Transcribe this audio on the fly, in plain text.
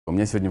У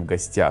меня сегодня в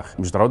гостях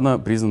международно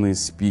признанный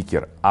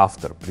спикер,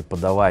 автор,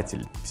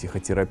 преподаватель,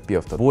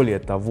 психотерапевт. Более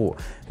того,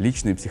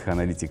 личный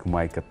психоаналитик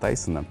Майка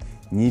Тайсона,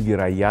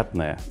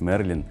 невероятная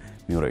Мэрилин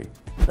Мюррей.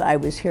 I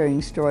was hearing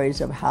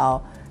stories of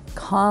how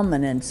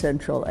common in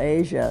Central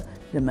Asia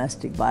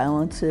domestic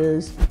violence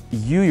is.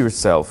 You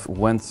yourself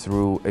went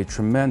through a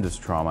tremendous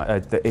trauma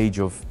at the age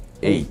of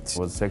 8.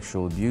 Was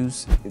sexual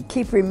abuse.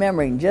 Keep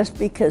remembering, just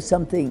because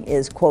something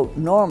is, quote,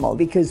 normal,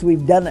 because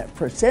we've done it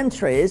for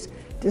centuries,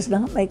 does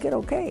not make it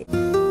okay.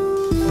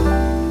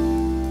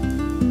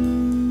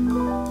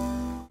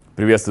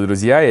 Приветствую,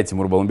 друзья, я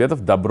Тимур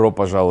Баламбетов. Добро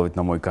пожаловать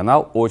на мой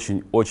канал.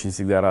 Очень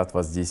всегда рад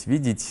вас здесь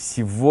видеть.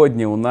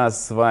 Сегодня у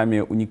нас с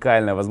вами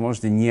уникальная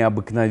возможность,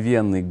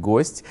 необыкновенный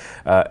гость.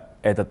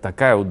 Это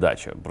такая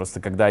удача. Просто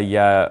когда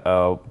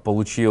я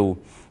получил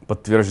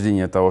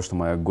подтверждение того, что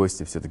моя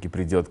гостья все-таки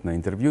придет на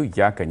интервью,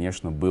 я,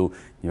 конечно, был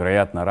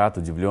невероятно рад,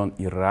 удивлен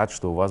и рад,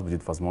 что у вас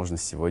будет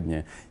возможность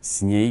сегодня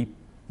с ней,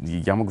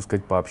 я могу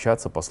сказать,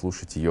 пообщаться,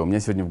 послушать ее. У меня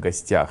сегодня в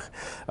гостях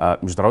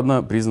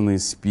международно признанный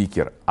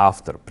спикер,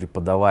 автор,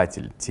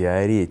 преподаватель,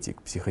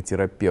 теоретик,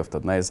 психотерапевт,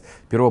 одна из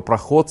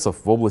первопроходцев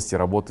в области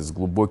работы с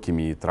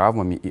глубокими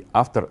травмами и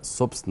автор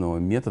собственного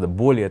метода.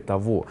 Более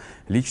того,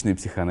 личный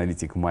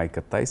психоаналитик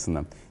Майка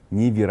Тайсона,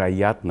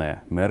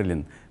 невероятная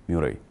Мэрилин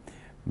Мюррей.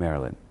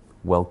 Мэрилин,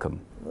 welcome.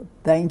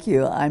 Thank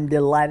you. I'm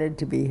delighted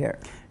to be here.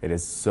 It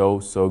is so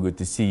good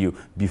to see you.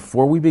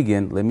 Before we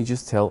begin, let me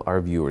just tell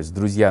our viewers.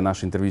 Друзья,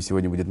 наше интервью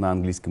сегодня будет на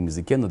английском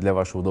языке, но для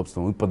вашего удобства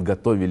мы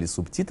подготовили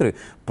субтитры.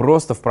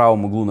 Просто в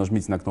правом углу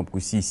нажмите на кнопку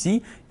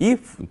CC и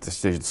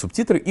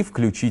субтитры и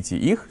включите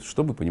их,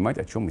 чтобы понимать,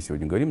 о чем мы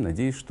сегодня говорим.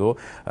 Надеюсь, что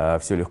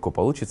все легко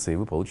получится и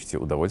вы получите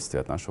удовольствие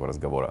от нашего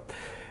разговора.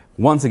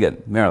 Once again,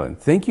 Mэрилин,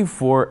 thank you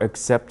for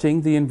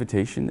accepting the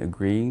invitation,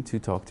 agreeing to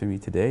talk to me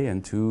today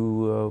and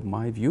to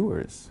my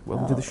viewers.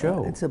 Welcome to the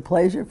show. It's a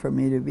pleasure for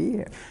me to be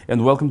here.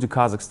 And welcome to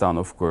Kazakhstan,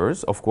 of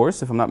course. Of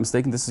course, if I'm not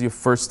mistaken, this is your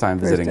first time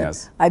visiting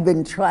us. I've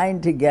been trying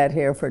to get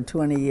here for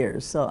 20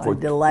 years, so I'm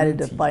delighted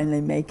to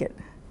finally make it.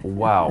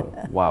 Wow.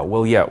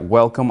 Well, yeah,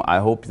 welcome. I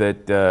hope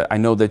that, I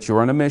know that you're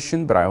on a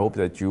mission, but I hope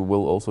that you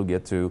will also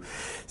get to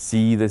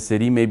see the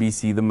city, maybe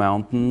see the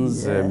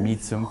mountains,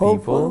 meet some people.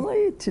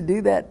 Hopefully to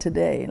do that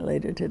today,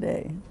 later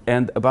today.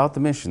 And about the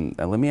mission,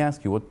 let me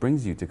ask you, what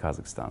brings you to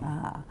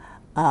Kazakhstan?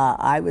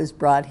 I was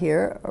brought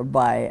here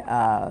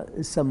by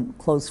some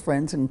close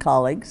friends and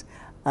colleagues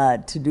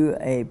to do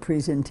a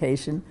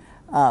presentation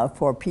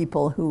for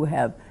people who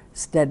have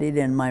studied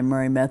in my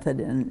Murrey method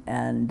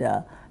and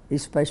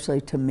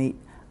especially to meet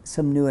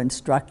some new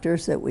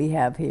instructors that we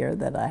have here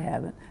that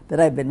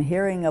I've been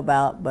hearing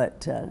about,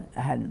 but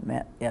I hadn't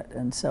met yet.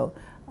 And so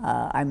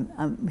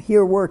I'm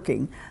here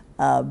working,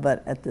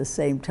 but at the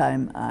same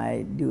time,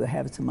 I do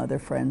have some other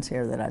friends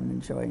here that I'm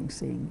enjoying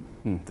seeing.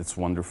 That's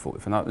wonderful.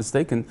 If I'm not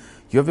mistaken,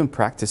 you have been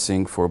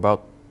practicing for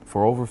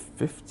over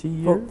 50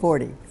 years?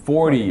 40.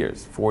 40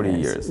 years. 40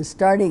 years.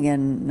 Starting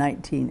in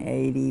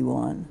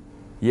 1981.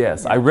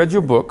 Yes, I read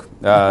your book,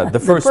 the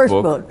first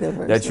book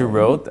that you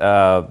wrote,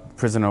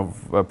 Prisoner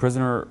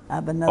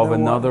of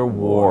Another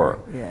War.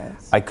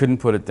 Yes. I couldn't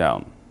put it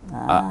down.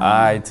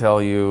 I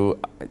tell you,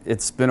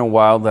 it's been a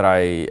while that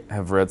I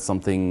have read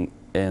something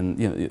in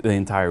the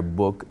entire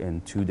book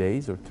in 2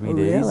 days or 3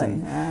 days.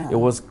 Really? And it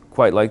was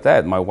quite like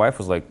that. My wife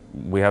was like,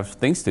 "We have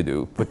things to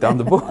do. Put down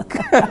the book."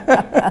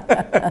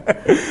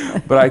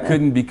 But I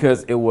couldn't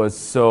because it was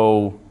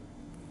so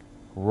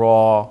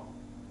raw,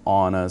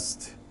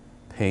 honest,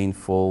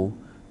 painful,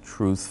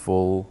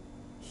 truthful,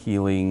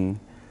 healing,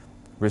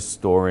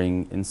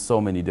 restoring in so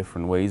many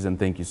different ways. And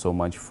thank you so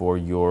much for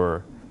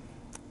your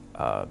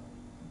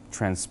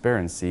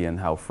transparency and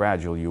how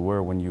fragile you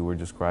were when you were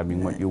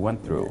describing what you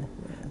went through.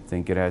 I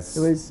think it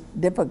was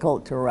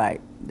difficult to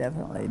write,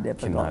 definitely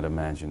difficult. I cannot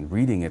imagine.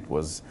 Reading it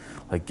was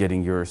like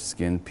getting your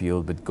skin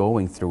peeled, but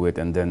going through it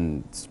and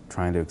then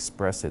trying to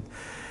express it.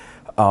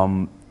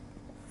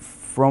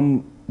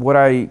 From what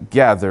I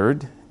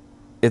gathered,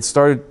 it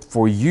started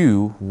for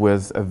you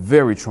with a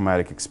very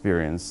traumatic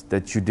experience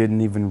that you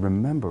didn't even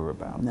remember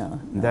about. No.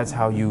 That's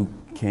how you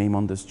came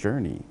on this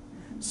journey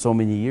so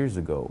many years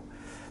ago.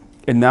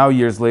 And now,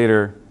 years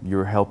later,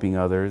 you're helping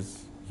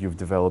others. You've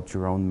developed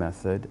your own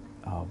method.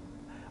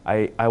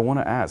 I want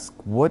to ask,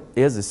 what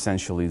is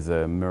essentially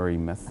the Murrey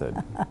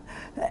method?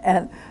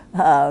 And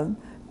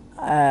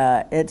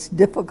it's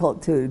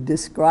difficult to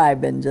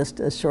describe in just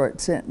a short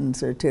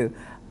sentence or two.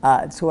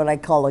 It's what I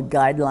call a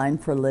guideline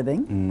for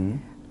living. Mm-hmm.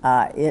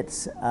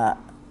 It's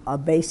a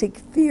basic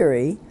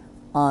theory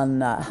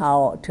on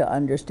how to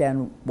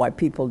understand why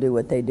people do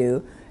what they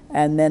do.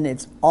 And then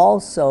it's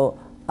also,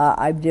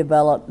 I've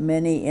developed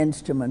many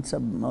instruments,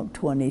 about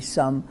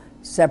 20-some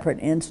separate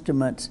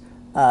instruments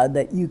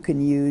that you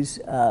can use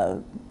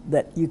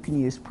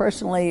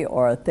personally,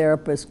 or a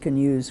therapist can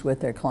use with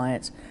their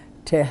clients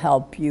to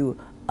help you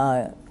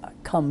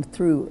come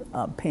through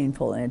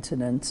painful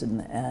incidents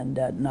and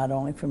not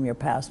only from your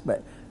past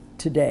but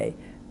today.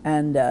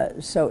 And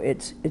so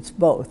it's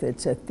both.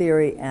 It's a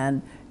theory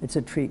and it's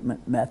a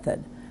treatment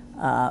method.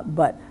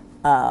 But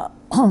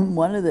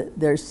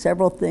there's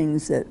several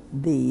things that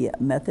the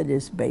method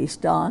is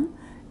based on,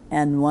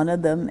 and one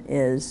of them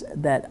is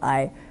that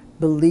I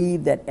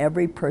believe that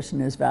every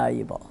person is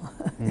valuable.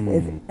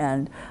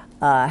 And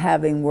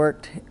having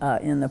worked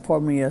in the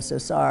former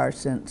USSR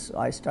since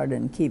I started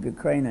in Kiev,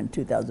 Ukraine in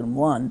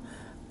 2001,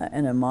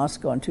 and in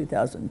Moscow in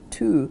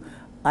 2002,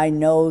 I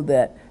know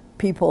that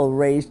people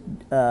raised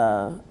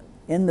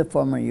in the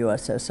former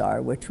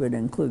USSR, which would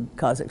include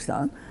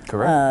Kazakhstan,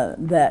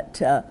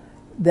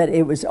 that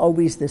it was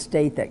always the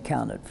state that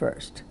counted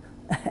first,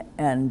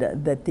 and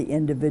that the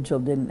individual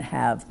didn't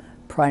have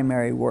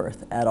primary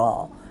worth at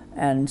all.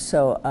 And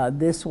so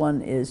this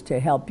one is to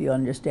help you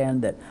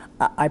understand that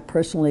I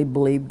personally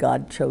believe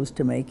God chose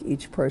to make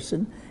each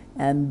person,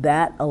 and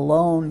that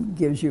alone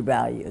gives you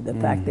value. The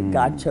fact that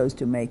God chose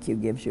to make you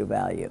gives you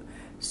value.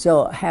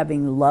 So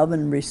having love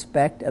and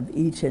respect of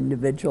each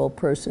individual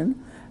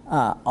person,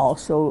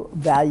 also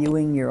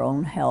valuing your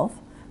own health,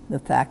 the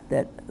fact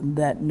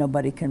that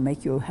nobody can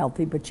make you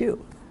healthy but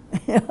you.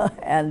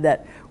 And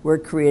that we're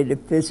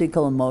created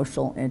physical,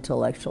 emotional,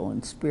 intellectual,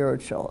 and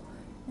spiritual.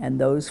 And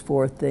those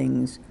four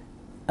things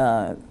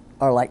are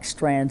like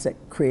strands that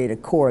create a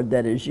cord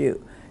that is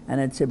you. And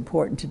it's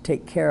important to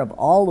take care of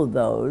all of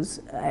those.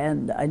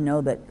 And I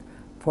know that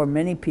for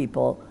many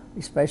people,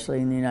 especially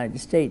in the United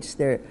States,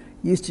 they're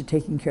used to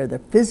taking care of their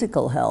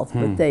physical health,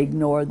 but they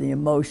ignore the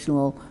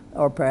emotional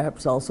or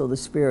perhaps also the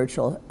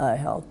spiritual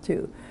health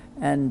too.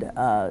 And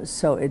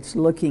so it's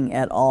looking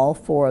at all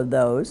four of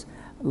those,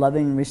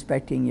 loving and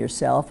respecting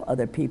yourself,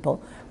 other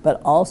people,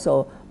 but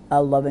also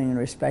loving and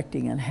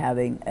respecting and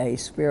having a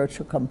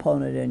spiritual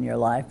component in your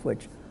life,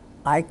 which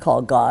I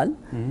call God.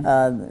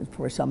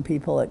 For some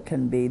people it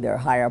can be their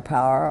higher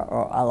power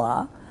or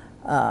Allah,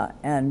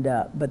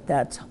 but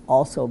that's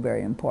also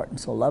very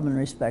important. So love and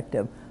respect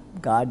of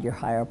God, your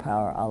higher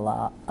power,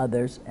 Allah,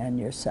 others, and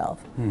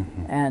yourself.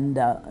 And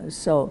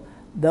so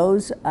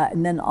those,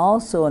 and then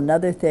also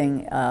another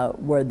thing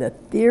where the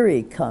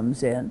theory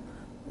comes in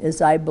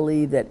is I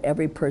believe that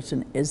every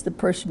person is the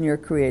person you're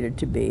created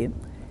to be,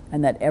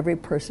 and that every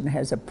person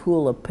has a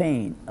pool of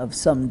pain of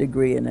some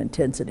degree and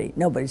intensity.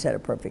 Nobody's had a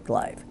perfect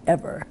life,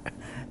 ever.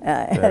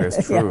 That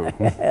is true.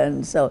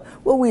 And so,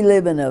 well, we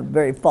live in a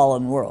very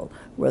fallen world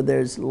where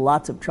there's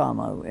lots of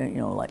trauma, you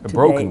know, like today.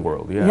 Broken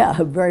world, yeah. Yeah,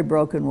 a very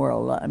broken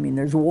world. I mean,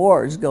 there's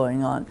wars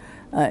going on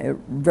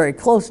very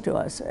close to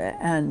us.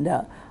 And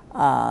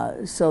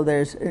so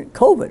there's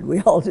COVID. We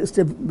all just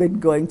have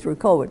been going through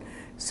COVID.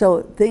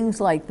 So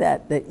things like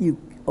that,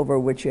 over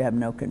which you have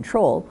no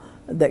control,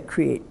 that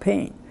create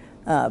pain.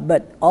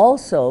 But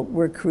also,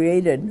 we're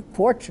created,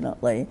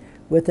 fortunately,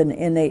 with an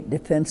innate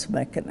defense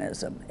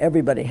mechanism.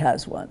 Everybody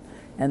has one,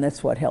 and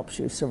that's what helps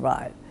you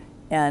survive.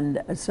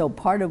 And so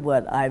part of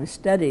what I've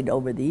studied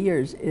over the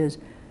years is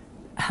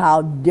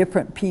how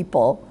different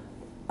people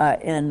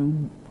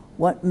and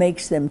what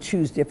makes them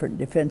choose different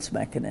defense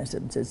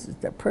mechanisms. Is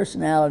it their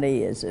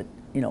personality? Is it,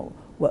 you know,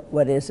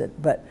 what is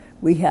it? But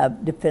we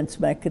have defense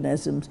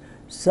mechanisms.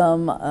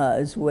 Some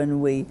is when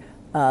we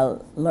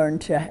learn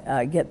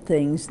to get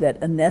things that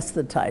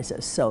anesthetize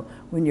us. So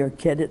when you're a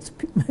kid, it's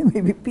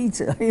maybe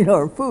pizza, you know,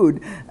 or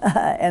food.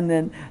 And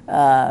then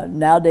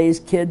nowadays,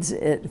 kids,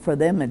 for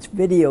them, it's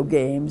video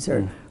games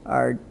or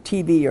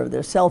TV or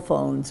their cell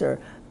phones or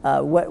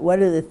what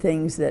are the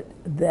things that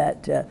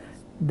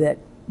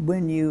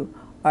when you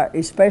are,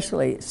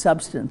 especially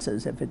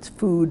substances, if it's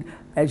food,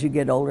 as you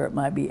get older, it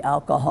might be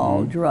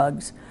alcohol,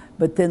 drugs.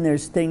 But then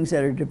there's things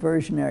that are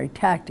diversionary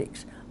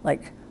tactics,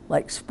 like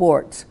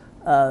sports,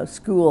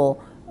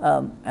 school,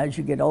 as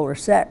you get older,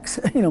 sex,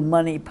 you know,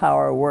 money,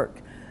 power,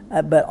 work.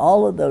 But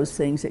all of those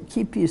things that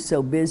keep you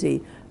so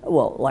busy,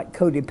 well, like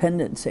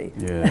codependency.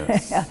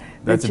 Yes,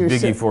 that's a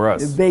biggie for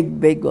us. A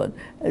big one.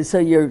 So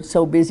you're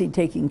so busy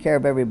taking care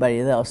of everybody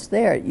else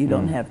there, you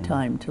don't have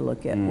time to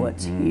look at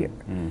what's here.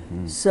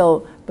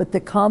 So, but the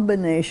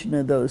combination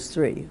of those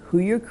three, who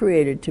you're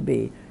created to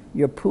be,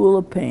 your pool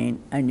of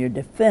pain, and your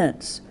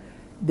defense,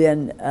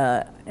 then,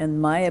 in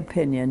my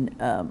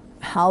opinion,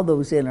 how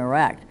those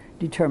interact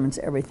determines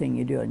everything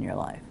you do in your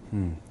life.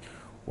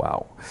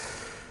 Wow.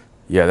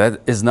 Yeah,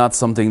 that is not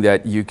something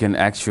that you can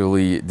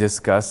actually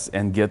discuss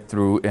and get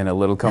through in a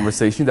little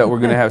conversation that we're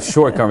going to have,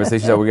 short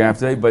conversation that we're going to have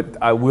today, but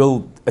I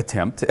will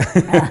attempt.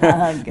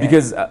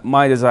 Because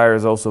my desire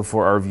is also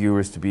for our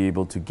viewers to be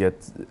able to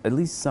get at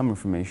least some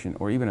information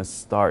or even a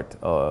start,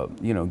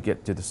 you know,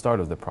 get to the start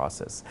of the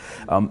process.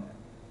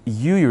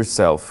 You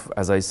yourself,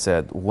 as I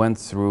said, went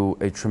through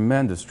a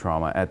tremendous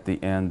trauma at the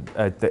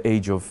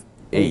age of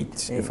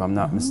eight. If I'm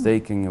not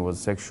mistaken, it was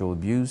sexual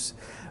abuse.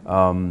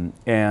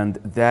 And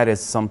that is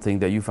something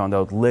that you found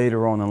out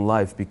later on in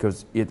life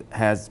because it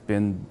has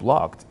been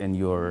blocked in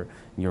your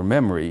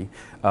memory.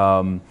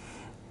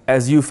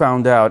 As you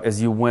found out,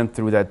 as you went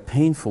through that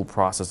painful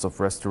process of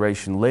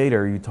restoration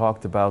later, you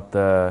talked about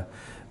the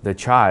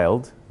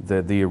child,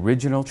 the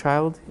original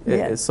child,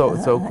 yes.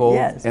 so-called,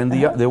 yes. and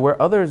there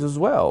were others as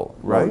well,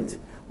 right?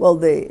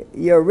 Well,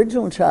 your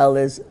original child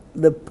is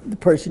the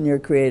person you're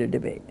created to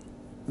be.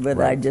 what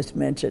I just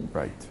mentioned.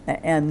 Right.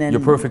 And then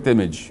your perfect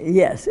image.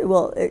 Yes.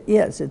 Well,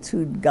 yes, it's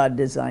who God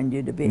designed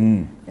you to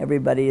be.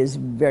 Everybody is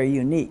very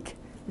unique.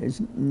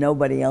 There's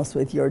nobody else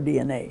with your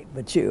DNA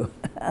but you.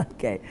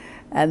 Okay.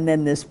 And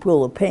then this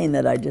pool of pain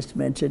that I just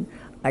mentioned,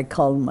 I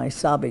called my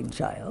sobbing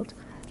child.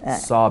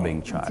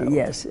 Sobbing child.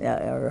 Yes,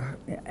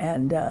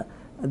 and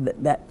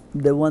that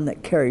the one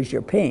that carries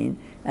your pain.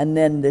 And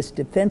then this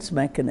defense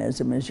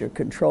mechanism is your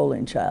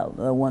controlling child,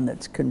 the one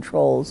that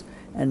controls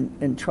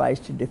and tries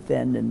to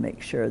defend and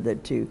make sure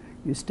that you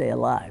stay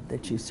alive,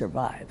 that you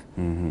survive.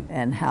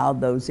 And how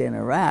those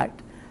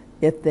interact.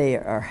 If they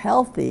are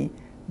healthy,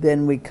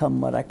 then we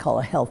become what I call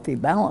a healthy,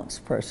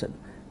 balanced person.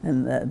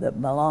 And the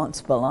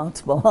balance,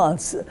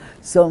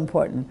 so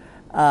important.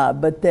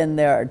 But then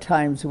there are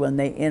times when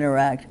they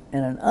interact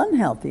in an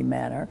unhealthy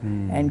manner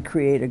and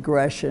create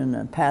aggression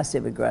and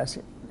passive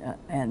aggression.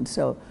 And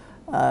so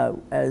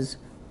as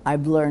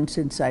I've learned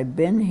since I've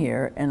been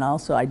here, and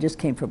also I just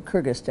came from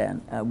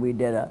Kyrgyzstan. We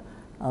did a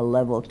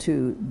level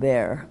 2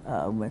 there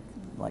with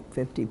like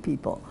 50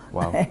 people.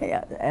 Wow.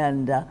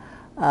 And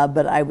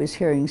but I was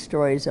hearing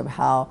stories of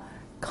how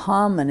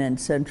common in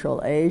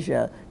Central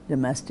Asia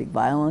domestic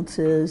violence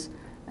is,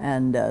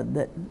 and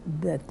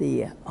that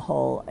the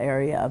whole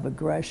area of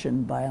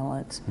aggression,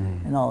 violence,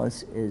 and all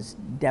is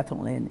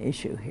definitely an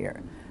issue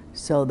here.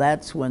 So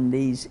that's when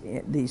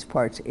these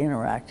parts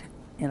interact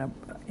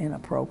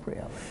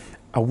inappropriately.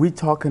 Are we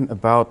talking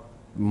about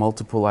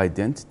multiple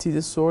identity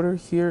disorder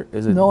here?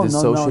 Is it No,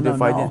 dissociative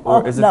no. identity,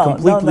 or is it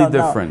completely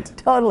different?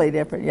 Totally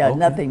different. Yeah, Okay.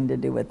 nothing to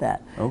do with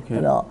that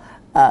at all.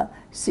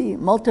 See,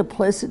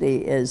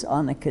 multiplicity is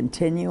on a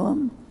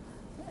continuum,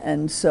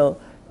 and so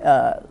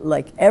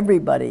like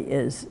everybody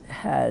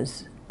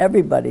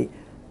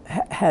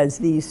has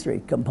these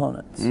 3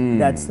 components.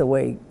 That's the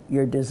way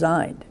you're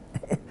designed.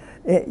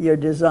 You're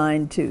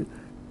designed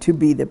to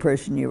be the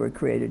person you were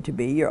created to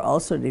be. You're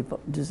also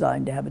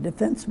designed to have a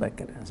defense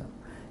mechanism.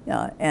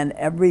 And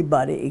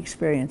everybody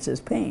experiences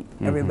pain.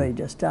 Everybody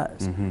just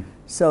does.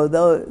 So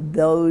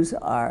those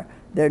are,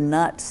 they're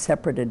not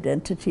separate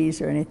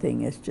identities or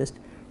anything. It's just,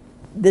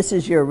 this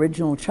is your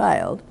original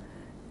child,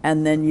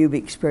 and then you've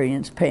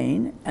experienced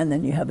pain, and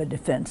then you have a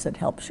defense that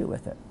helps you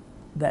with it.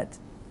 That's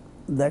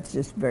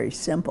just very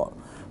simple.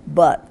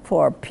 But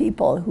for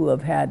people who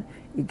have had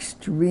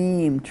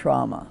extreme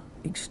trauma,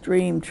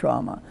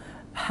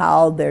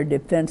 how their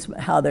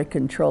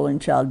controlling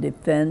child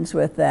defends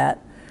with that,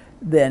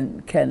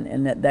 then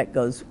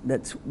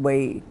that's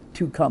way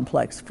too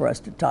complex for us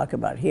to talk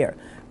about here.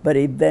 But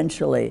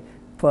eventually,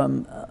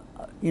 from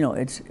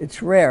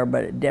it's rare,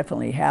 but it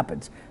definitely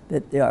happens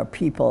that there are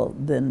people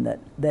then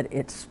that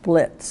it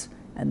splits,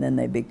 and then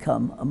they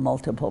become a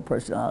multiple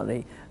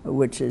personality,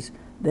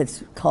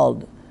 that's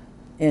called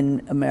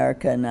in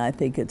America, and I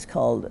think it's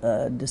called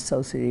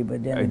dissociative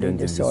identity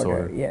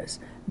disorder. Yes,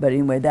 but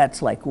anyway,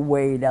 that's like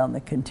way down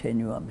the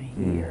continuum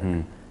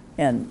here.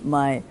 And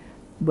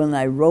when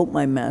I wrote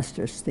my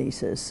master's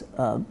thesis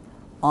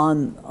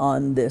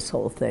on this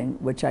whole thing,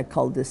 which I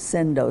called the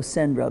Sendo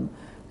syndrome.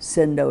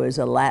 Sendo is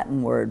a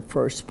Latin word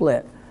for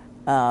split.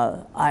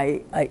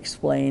 I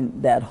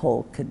explained that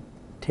whole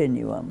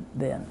continuum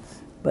then,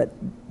 but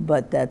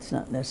that's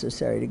not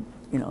necessary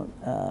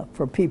to,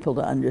 for people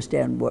to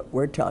understand what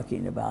we're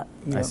talking about.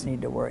 You don't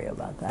need to worry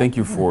about that. Thank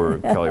you for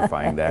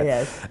clarifying that.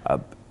 Yes.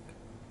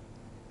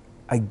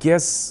 I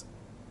guess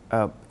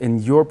in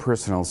your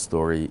personal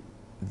story,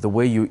 the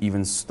way you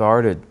even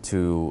started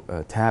to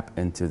tap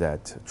into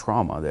that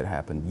trauma that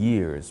happened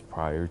years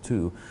prior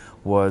to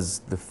was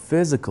the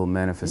physical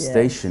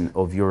manifestation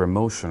of your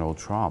emotional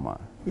trauma.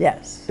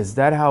 Yes. Is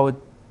that how it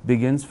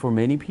begins for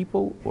many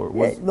people? Or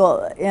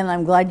well, and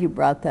I'm glad you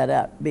brought that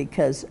up,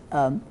 because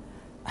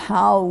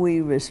how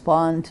we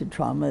respond to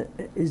trauma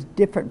is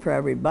different for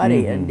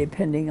everybody, and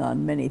depending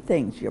on many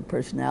things, your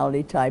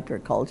personality type, your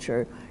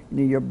culture,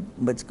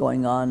 what's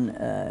going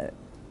on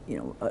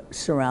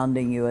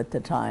surrounding you at the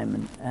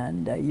time,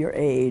 and your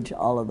age,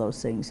 all of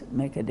those things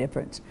make a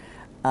difference.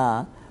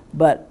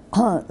 But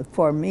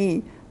for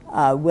me,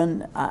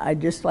 when I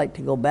just like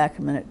to go back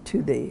a minute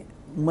to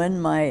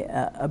when my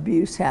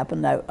abuse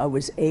happened, I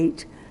was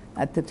 8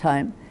 at the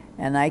time,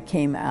 and I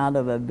came out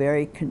of a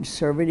very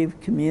conservative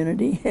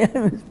community. It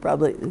was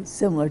probably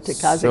similar to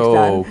Kazakhstan.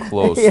 So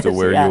close to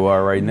where you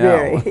are right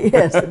now.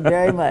 Yes,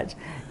 very much.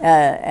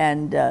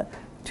 And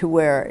to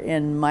where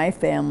in my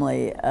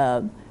family,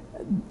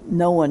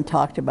 no one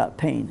talked about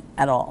pain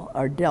at all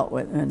or dealt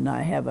with. And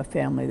I have a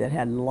family that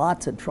had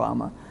lots of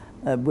trauma,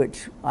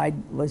 which I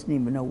wasn't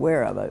even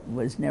aware of. It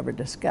was never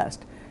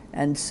discussed.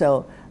 And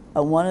so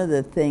one of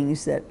the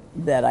things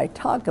that I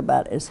talk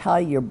about is how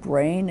your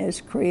brain is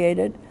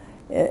created,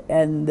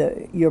 and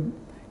your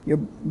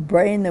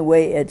brain, the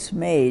way it's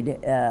made,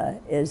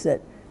 is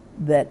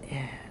that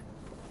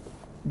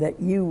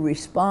you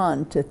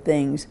respond to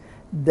things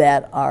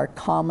that are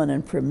common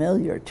and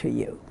familiar to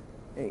you.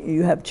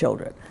 You have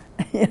children.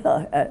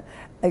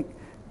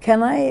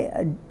 Can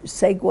I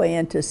segue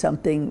into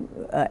something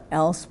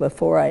else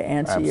before I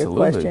answer your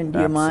question?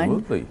 Do you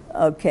mind? Absolutely.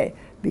 Okay,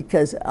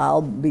 because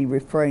I'll be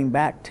referring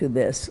back to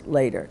this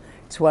later.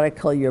 It's what I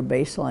call your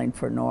baseline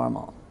for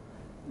normal.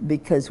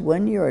 Because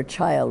when you're a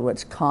child,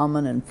 what's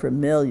common and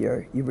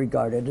familiar, you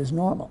regard it as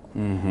normal.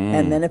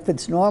 And then if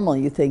it's normal,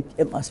 you think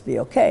it must be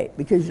okay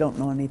because you don't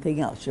know anything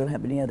else. You don't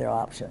have any other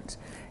options.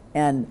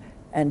 And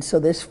so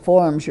this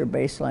forms your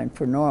baseline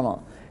for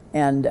normal.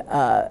 And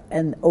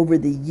over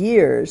the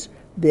years,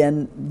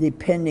 then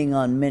depending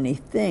on many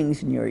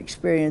things and your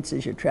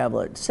experiences, your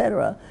travel,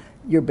 etc.,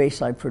 your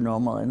baseline for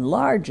normal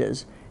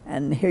enlarges.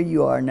 And here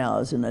you are now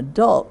as an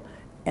adult.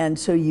 And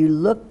so you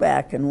look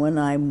back, and when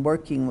I'm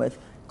working with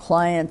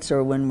clients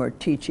or when we're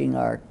teaching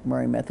our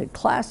Murray Method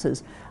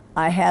classes,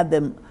 I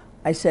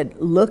said,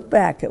 look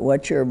back at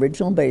what your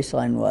original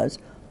baseline was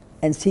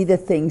and see the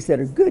things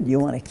that are good you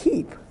want to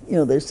keep. You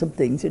know, there's some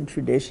things in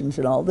traditions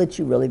and all that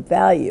you really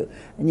value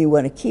and you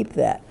want to keep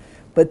that.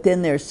 But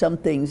then there's some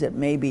things that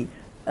maybe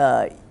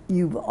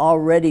you've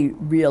already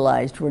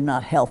realized were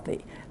not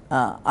healthy,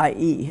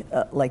 i.e.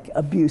 Like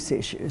abuse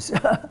issues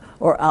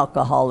or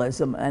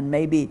alcoholism, and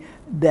maybe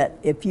that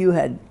if you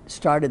had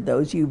started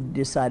those, you've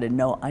decided,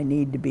 no, I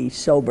need to be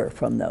sober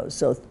from those.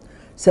 So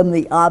some of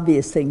the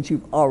obvious things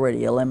you've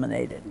already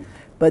eliminated.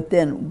 But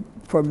then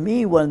for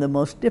me, one of the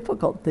most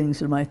difficult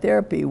things in my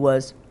therapy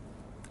was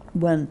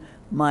when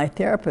my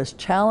therapist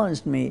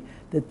challenged me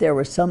that there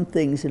were some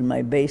things in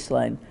my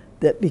baseline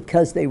that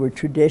because they were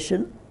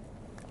tradition,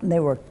 they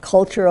were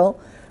cultural,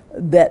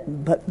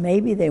 but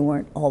maybe they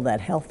weren't all that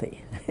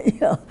healthy, you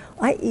know,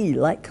 i.e.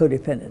 like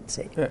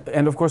codependency.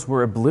 And of course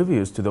we're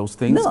oblivious to those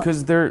things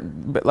because they're,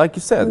 like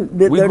you said,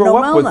 we they're grow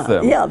normal up with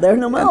them. Yeah, they're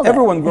normal. And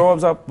everyone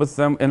grows up with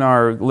them in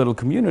our little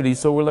community,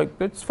 so we're like,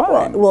 it's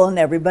fine. Well, and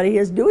everybody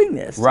is doing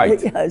this. Right.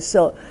 Yeah,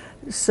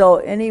 so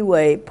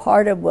anyway,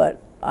 part of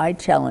what I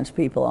challenge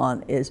people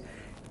on is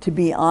to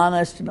be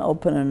honest and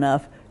open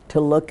enough to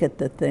look at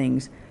the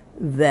things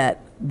that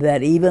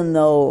even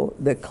though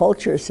the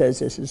culture says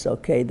this is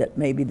okay, that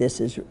maybe this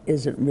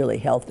isn't really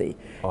healthy,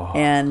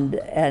 and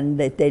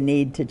that they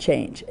need to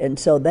change. And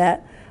so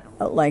that,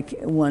 like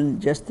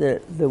when just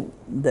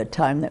the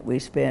time that we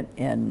spent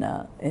in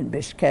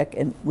Bishkek,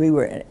 and we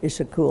were in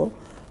Ishakul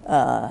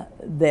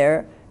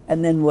there,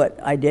 and then what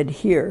I did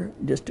here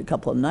just a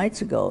couple of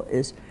nights ago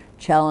is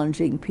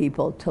challenging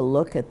people to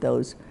look at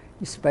those,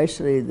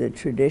 especially the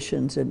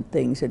traditions and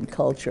things in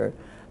culture,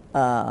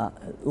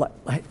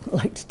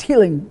 like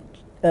stealing,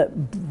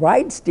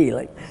 bride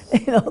stealing,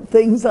 you know,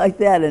 things like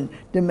that, and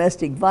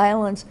domestic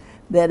violence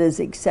that is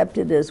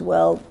accepted as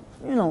well,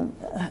 you know,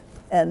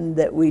 and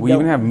that we don't.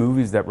 even have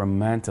movies that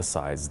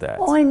romanticize that.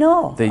 Oh, I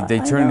know. They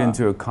turn it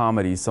into a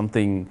comedy,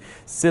 something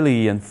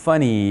silly and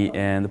funny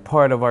and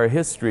part of our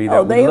history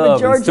that we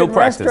love and still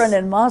practice. They have a Georgian restaurant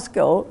in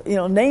Moscow, you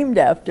know, named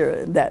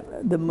after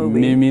the movie.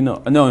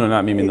 Mimino. No,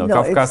 not Mimino.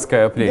 No,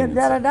 Kafkaskaya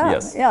Plenniца.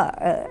 Yes.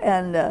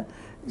 Yeah,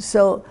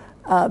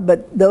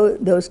 but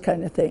those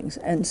kind of things,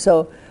 and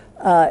so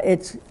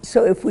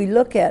so if we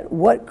look at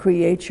what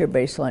creates your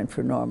baseline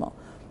for normal,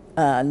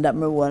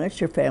 number one,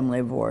 it's your family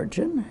of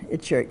origin,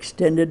 it's your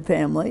extended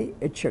family,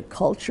 it's your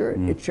culture,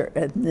 it's your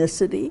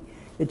ethnicity,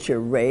 it's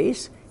your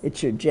race,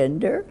 it's your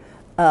gender,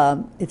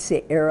 it's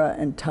the era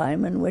and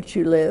time in which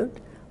you lived,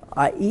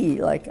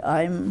 i.e. like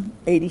I'm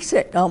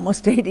 86,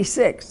 almost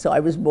 86, so I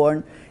was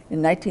born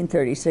in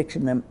 1936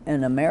 in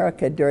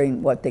America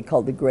during what they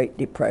call the Great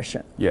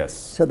Depression. Yes.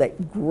 So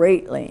that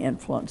greatly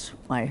influenced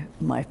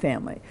my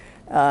family.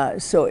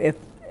 So if,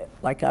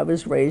 like I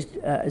was raised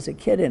as a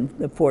kid in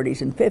the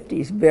 40s and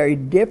 50s, very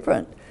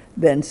different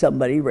than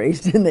somebody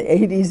raised in the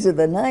 80s or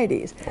the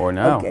 90s. Or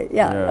now. Okay,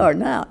 yeah, or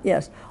now,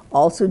 yes.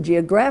 Also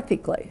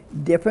geographically,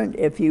 different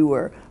if you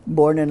were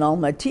born in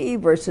Almaty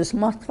versus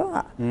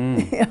Moscow.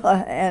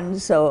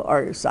 And so,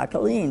 or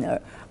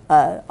Sakhalin,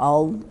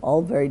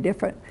 all very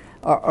different,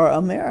 or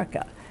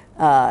America.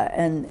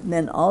 And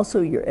then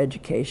also your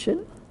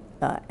education,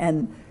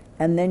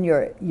 and then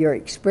your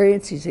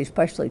experiences,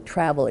 especially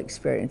travel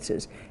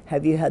experiences.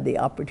 Have you had the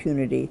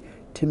opportunity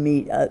to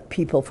meet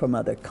people from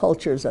other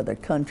cultures, other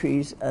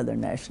countries, other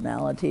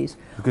nationalities?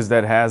 Because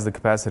that has the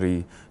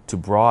capacity to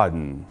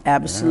broaden.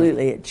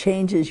 Absolutely, it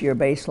changes your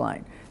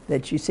baseline.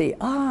 That you see,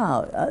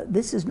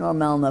 this is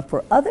normal enough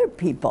for other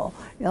people.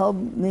 You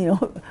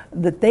know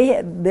that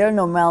their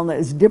normalna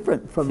is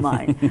different from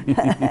mine,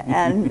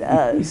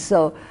 and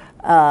so.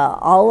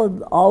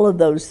 All of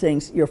those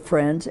things, your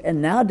friends,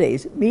 and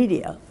nowadays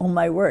media. Oh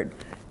my word!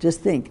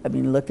 Just think. I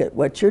mean, look at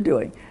what you're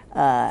doing,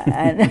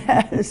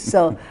 and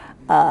so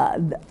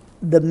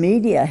the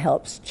media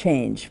helps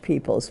change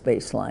people's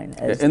baseline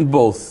in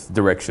both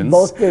directions.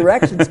 Both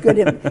directions,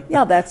 good.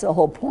 Yeah, that's the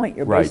whole point.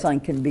 Your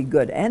baseline can be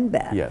good and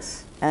bad.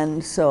 Yes.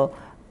 And so,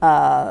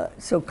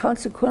 so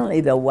consequently,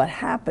 though, what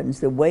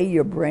happens? The way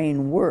your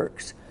brain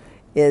works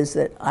is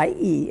that,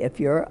 i.e., if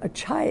you're a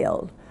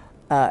child.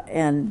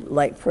 And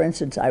like, for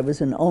instance, I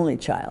was an only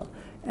child.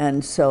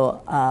 And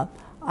so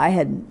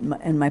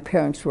and my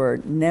parents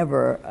were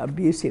never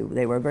abusive.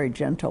 They were very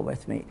gentle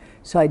with me.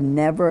 So I'd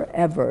never,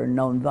 ever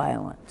known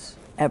violence.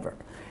 ever.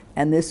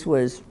 And this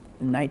was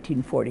in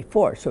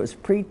 1944, so it was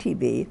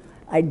pre-TV.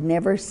 I'd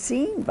never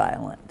seen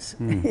violence,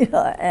 you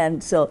know,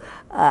 and so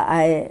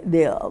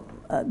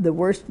the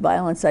worst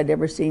violence I'd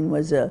ever seen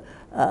was a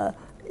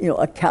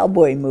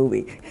cowboy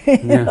movie.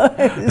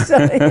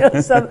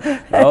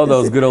 Oh,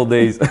 those good old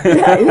days.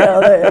 Yeah, you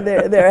know,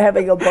 they're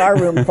having a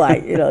barroom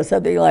fight, you know,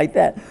 something like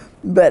that.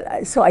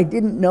 But so I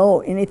didn't know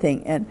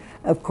anything, and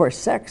of course,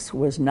 sex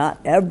was not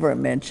ever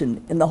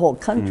mentioned in the whole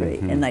country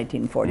in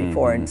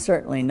 1944, and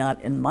certainly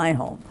not in my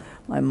home.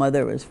 My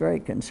mother was very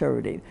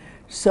conservative.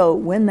 So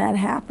when that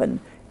happened,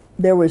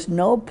 there was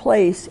no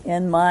place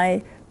in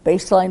my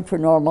baseline for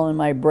normal in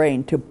my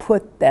brain to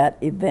put that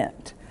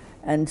event.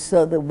 And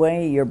so the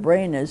way your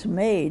brain is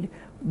made,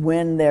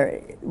 when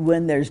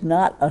there's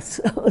not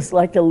it's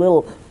like a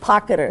little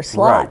pocket or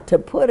slot to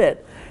put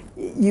it,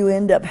 you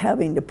end up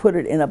having to put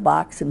it in a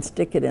box and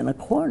stick it in a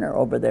corner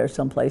over there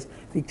someplace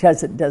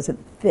because it doesn't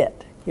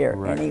fit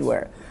here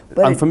anywhere.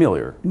 But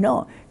unfamiliar.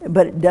 No,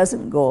 but it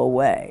doesn't go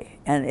away,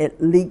 and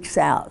it leaks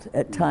out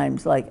at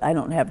times. Like, I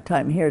don't have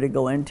time here to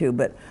go into,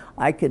 but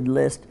I could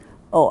list,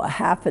 a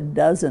half a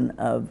dozen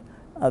of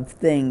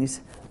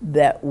things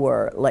that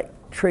were like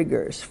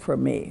triggers for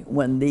me.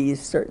 When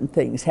these certain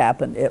things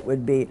happened, it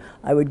would be,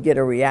 I would get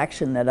a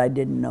reaction that I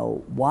didn't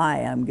know why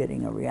I'm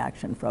getting a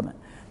reaction from it.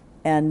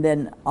 And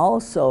then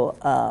also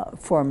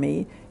for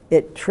me,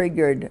 it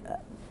triggered,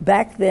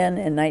 back then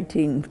in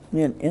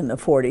the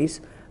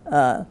 40s,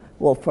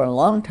 well, for a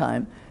long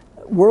time,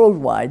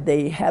 worldwide,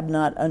 they have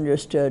not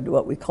understood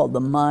what we call the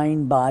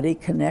mind-body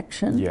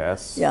connection.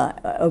 Yes. Yeah,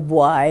 of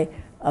why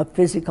a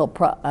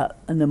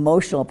an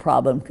emotional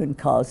problem can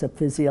cause a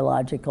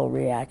physiological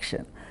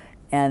reaction.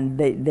 And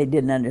they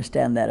didn't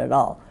understand that at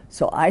all.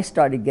 So I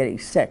started getting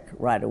sick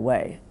right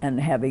away and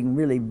having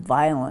really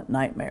violent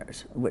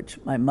nightmares, which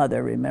my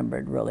mother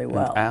remembered really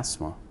well. And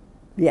asthma.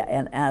 Yeah,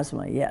 and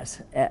asthma,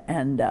 yes.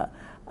 And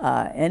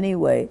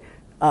anyway,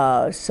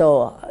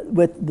 so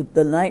with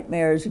the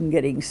nightmares and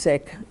getting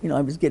sick, you know,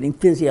 I was getting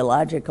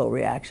physiological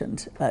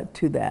reactions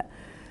to that,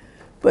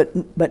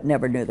 but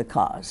never knew the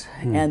cause.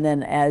 And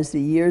then as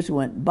the years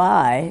went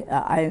by,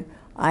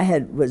 I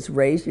was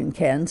raised in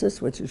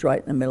Kansas, which is right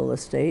in the middle of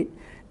the state.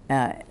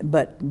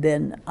 But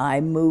then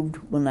I moved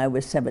when I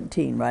was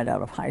 17, right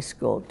out of high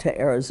school, to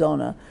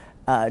Arizona,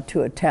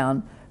 to a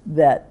town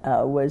that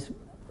was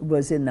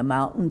in the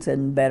mountains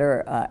and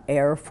better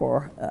air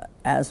for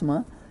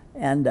asthma.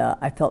 And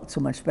I felt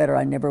so much better,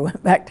 I never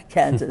went back to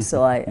Kansas.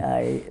 So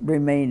I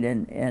remained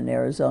in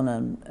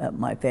Arizona, and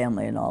my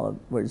family and all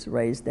was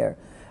raised there.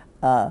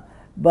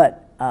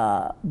 But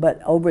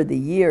over the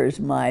years,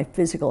 my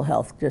physical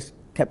health just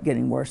kept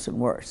getting worse and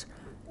worse.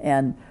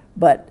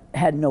 But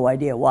had no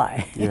idea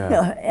why.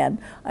 Yeah. And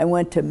I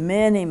went to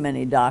many,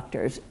 many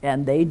doctors,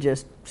 and they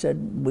just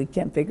said, we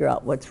can't figure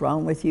out what's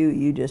wrong with you.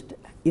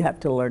 You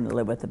have to learn to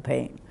live with the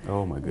pain.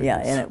 Oh my goodness. Yeah,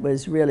 and it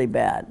was really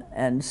bad.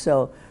 And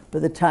so by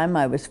the time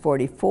I was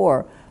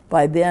 44,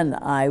 by then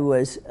I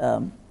was,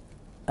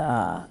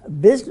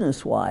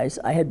 business-wise,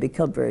 I had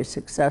become very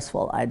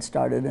successful. I'd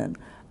started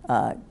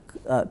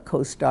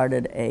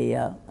co-started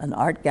an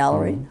art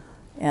gallery.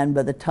 And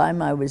by the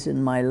time I was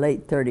in my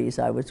late 30s,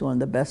 I was one of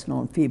the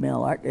best-known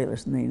female art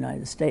dealers in the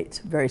United States,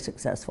 very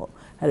successful.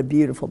 Had a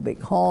beautiful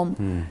big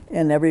home,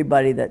 and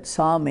everybody that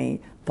saw me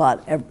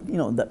thought,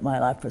 that my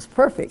life was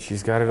perfect.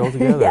 She's got it all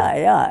together.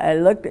 Yeah.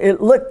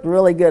 It looked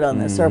really good on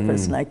the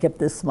surface, and I kept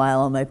this smile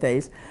on my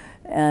face.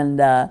 And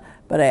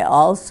but I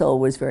also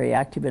was very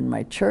active in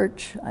my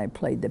church. I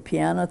played the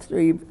piano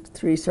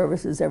three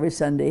services every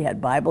Sunday.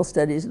 Had Bible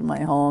studies in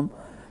my home.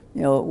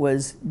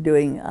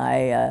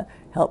 I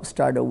helped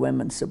start a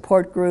women's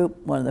support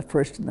group, one of the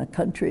first in the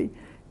country,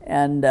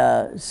 and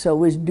so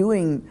was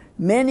doing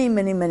many,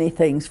 many, many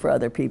things for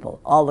other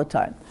people all the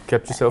time.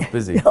 Kept yourself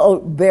busy.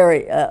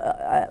 Very.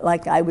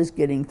 Like I was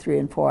getting 3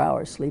 and 4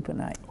 hours sleep a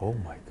night. Oh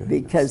my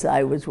goodness. Because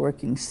I was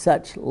working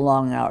such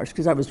long hours,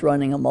 because I was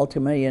running a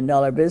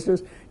multi-million-dollar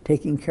business,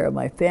 taking care of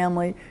my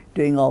family,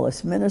 doing all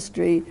this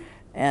ministry,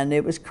 and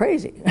it was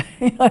crazy.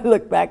 I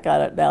look back on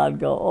it now and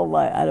go, oh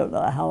my, I don't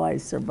know how I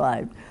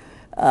survived.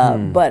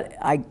 But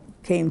I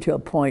came to a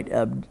point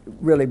of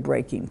really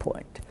breaking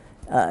point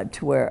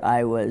to where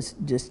I was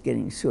just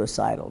getting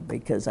suicidal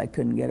because I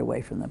couldn't get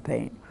away from the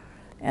pain.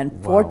 And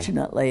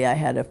fortunately, I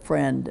had a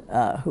friend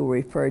who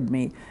referred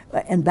me,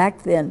 and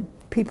back then,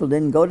 people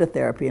didn't go to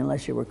therapy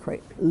unless you were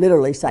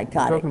literally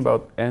psychotic. You're talking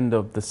about end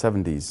of the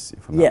 70s,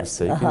 if I'm not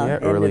mistaken. Yeah,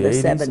 early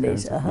 80s. End of the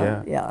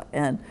 70s, yeah.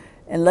 And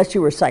unless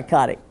you were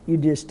psychotic, you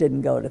just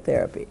didn't go to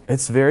therapy.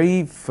 It's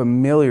very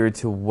familiar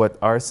to what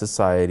our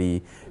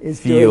society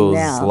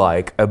feels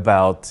like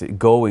about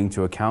going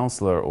to a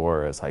counselor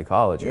or a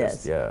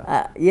psychologist.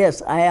 Yes. Yes,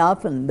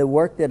 the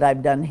work that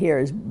I've done here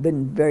has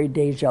been very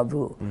deja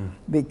vu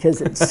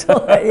because it's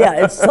so,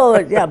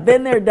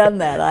 been there, done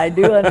that. I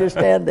do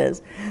understand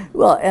this.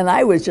 Well, and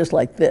I was just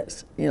like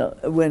this,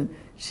 when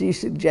she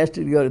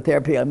suggested to go to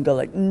therapy, I'm going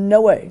like,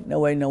 no way, no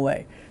way, no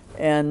way.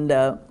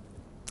 And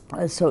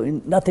so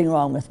nothing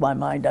wrong with my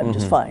mind, I'm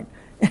just fine.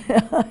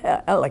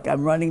 like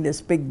I'm running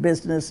this big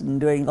business and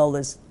doing all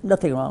this,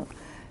 nothing wrong.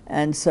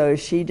 And so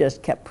she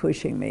just kept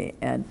pushing me.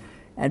 And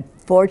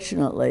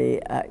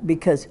fortunately,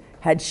 because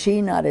had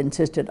she not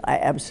insisted, I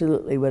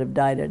absolutely would have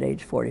died at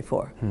age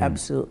 44,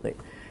 absolutely.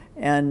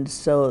 And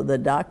so the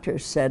doctor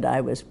said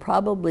I was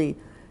probably,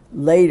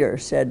 later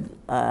said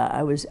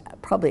I was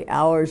probably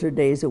hours or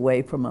days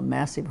away from a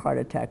massive heart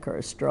attack or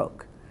a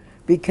stroke,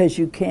 because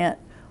you can't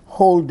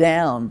hold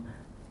down,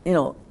 you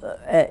know,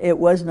 it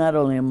was not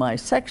only my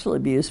sexual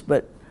abuse,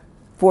 but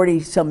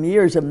 40 some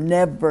years of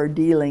never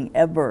dealing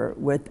ever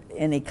with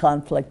any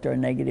conflict or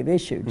negative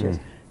issue. Just,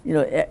 you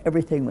know,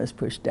 everything was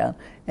pushed down.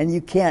 And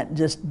you can't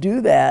just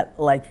do that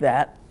like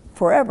that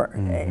forever.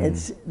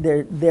 It's,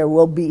 there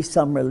will be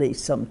some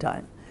release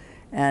sometime.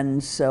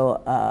 And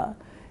so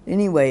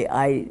anyway,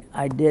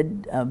 I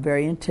did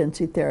very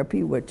intensive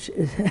therapy, which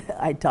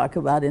I talk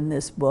about in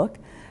this book.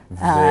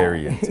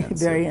 Very intensive.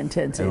 Very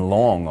intensive. And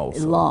long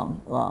also.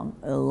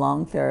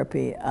 Long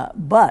therapy,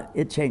 but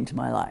it changed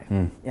my life.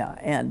 Yeah,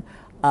 and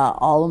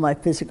all of my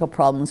physical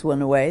problems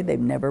went away. They've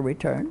never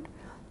returned.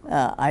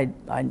 I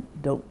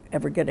don't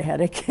ever get a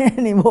headache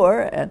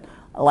anymore. And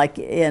like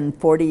in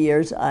 40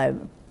 years,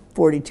 I'm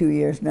 42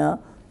 years now,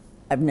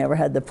 I've never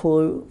had the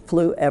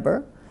flu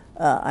ever.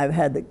 I've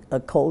had a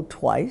cold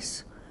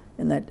twice,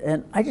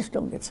 and I just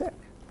don't get sick.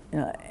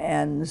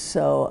 And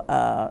so,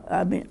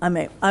 I mean,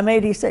 I'm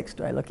 86.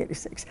 Do I look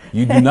 86?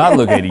 You do not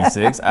look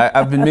 86.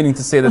 I've been meaning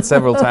to say that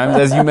several times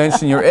as you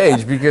mention your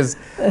age, because,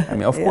 I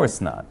mean, of course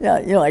not. Yeah,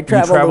 you know, I You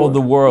travel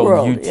the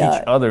world. You teach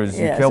yeah. others.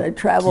 Yes, you help, I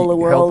travel the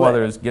world. help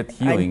others get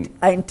healing.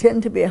 I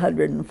intend to be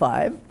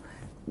 105.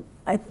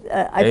 I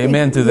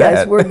Amen think, to that.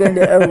 Yes, we're going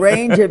to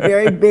arrange a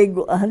very big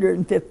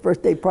 105th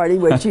birthday party,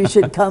 which you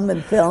should come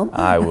and film.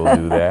 I will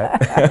do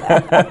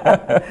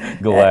that.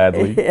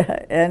 Gladly.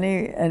 Yeah,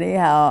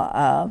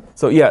 anyhow.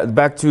 So yeah,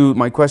 back to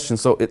my question.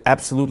 So it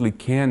absolutely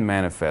can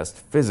manifest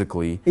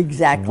physically.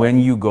 Exactly. When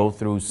you go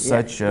through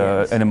such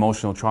an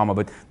emotional trauma,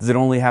 but does it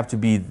only have to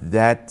be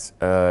that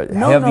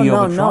heavy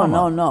of a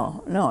trauma?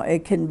 No.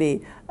 It can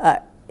be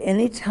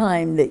any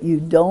time that you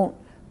don't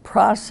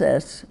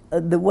process.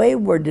 The way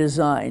we're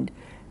designed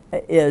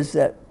is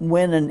that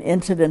when an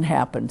incident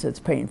happens, it's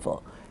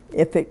painful.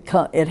 If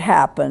it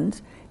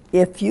happens,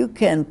 if you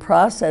can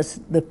process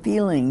the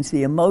feelings,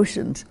 the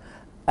emotions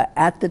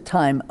at the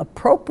time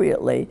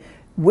appropriately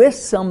with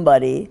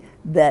somebody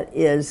that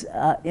is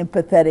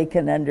empathetic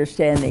and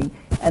understanding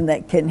and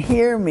that can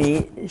hear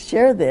me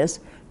share this,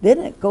 then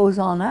it goes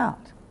on out.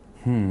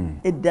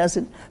 It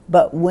doesn't,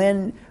 but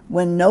when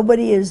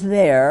nobody is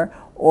there,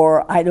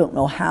 or I don't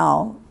know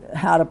how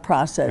to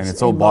process and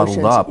it's all emotions,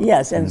 bottled up.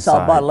 Yes, and inside. it's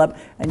all bottled up,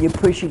 and you're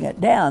pushing it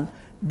down.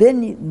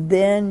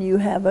 Then you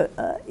have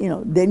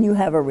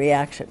a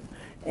reaction,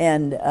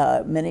 and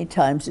many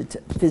times it's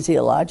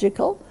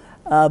physiological,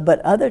 but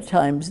other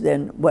times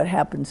then what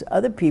happens to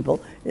other people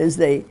is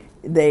they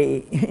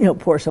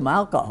pour some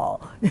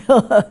alcohol,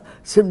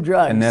 some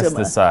drugs,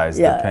 anesthetize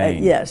the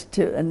pain. Yes,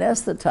 to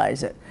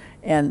anesthetize it.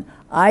 And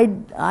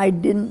I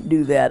didn't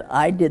do that.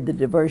 I did the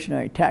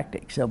diversionary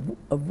tactics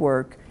of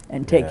work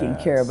and taking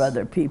care of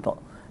other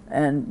people,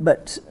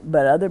 but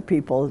other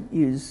people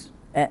use,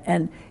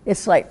 and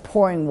it's like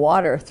pouring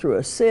water through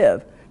a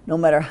sieve. No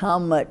matter how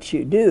much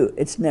you do,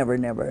 it's never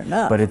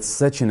enough. But it's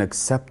such an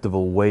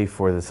acceptable way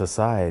for the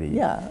society.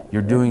 Yeah.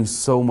 You're doing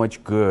so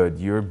much good.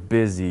 You're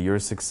busy. You're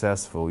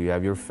successful. You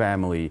have your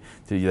family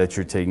that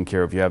you're taking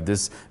care of. You have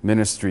this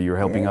ministry. You're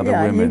helping other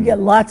women. You get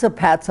lots of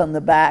pats on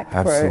the back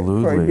for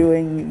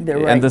doing the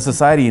right. And the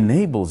society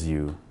enables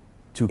you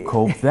to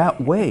cope that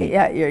way.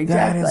 Yeah, you're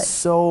exactly. That is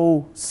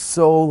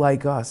so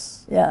like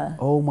us. Yeah.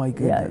 Oh my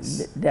goodness.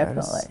 Yeah,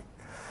 definitely.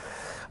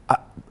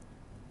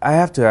 I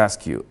have to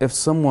ask you, if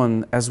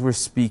someone, as we're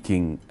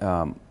speaking,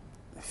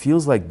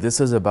 feels like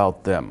this is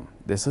about them,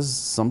 this is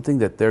something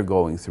that they're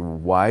going through,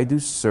 why do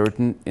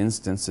certain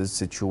instances,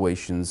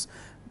 situations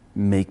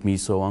make me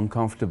so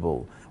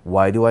uncomfortable?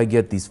 Why do I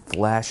get these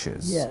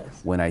flashes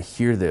when I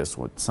hear this?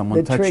 When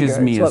someone touches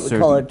me a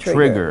certain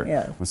trigger,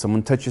 when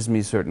someone touches me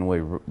a certain way,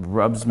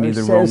 rubs me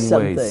the wrong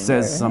way,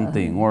 says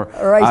something, or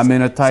I'm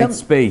in a tight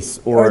space,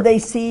 or they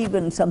see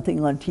even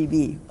something on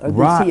TV, or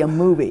they see a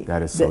movie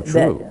that is so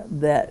true.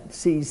 That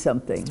sees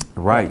something.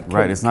 Right.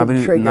 It's not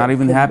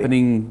even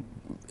happening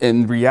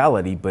in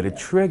reality, but it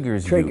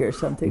triggers you.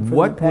 Something from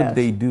what the past. Would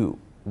they do?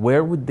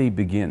 Where would they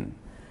begin?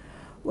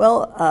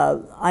 Well,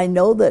 I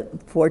know that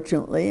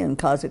fortunately in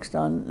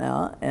Kazakhstan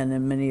now and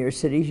in many of your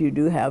cities you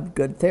do have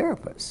good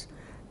therapists.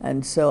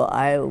 And so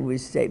I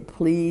always say,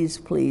 please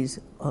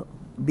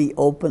be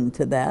open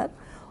to that.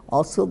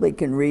 Also, they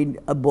can read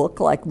a book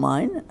like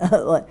mine,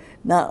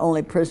 not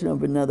only Prisoner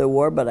of Another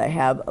War, but I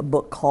have a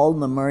book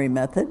called The Murrey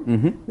Method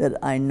that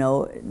I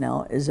know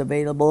now is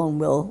available, and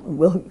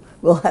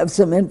we'll have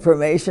some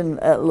information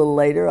a little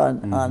later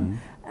on.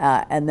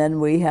 And then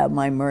we have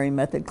my Murrey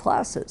Method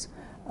classes,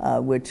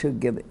 which will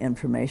give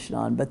information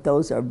on, but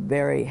those are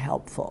very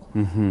helpful.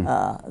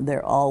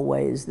 They're all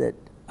ways that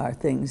are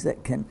things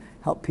that can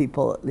help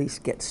people at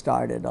least get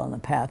started on the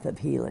path of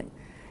healing.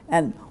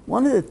 And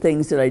one of the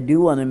things that I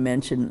do want to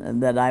mention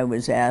that I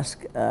was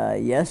asked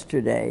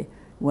yesterday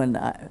when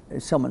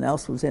someone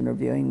else was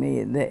interviewing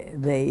me,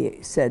 they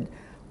said,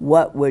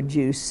 what would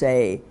you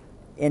say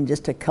in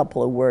just a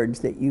couple of words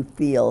that you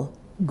feel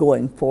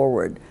going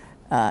forward?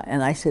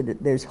 And I said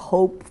that there's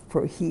hope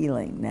for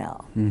healing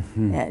now,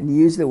 and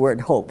use the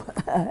word hope.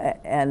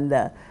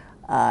 And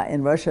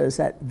in Russia, is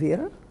that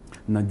vera?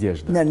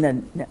 Надежда.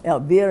 No,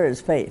 vera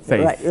is faith.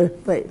 Faith. Right,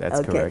 faith.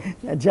 That's okay.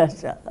 correct.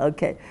 Just,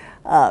 okay.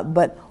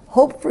 But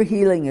hope for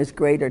healing is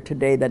greater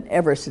today than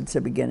ever since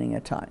the beginning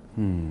of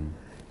time.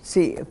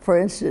 See, for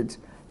instance,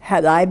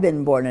 had I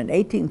been born in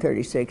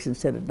 1836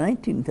 instead of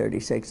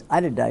 1936,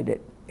 I'd have died at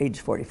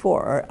age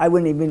 44, or I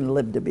wouldn't even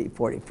live to be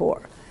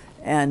 44.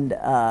 And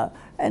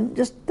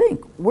just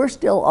think, we're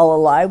still all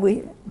alive.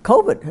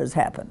 COVID has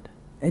happened.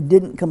 It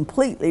didn't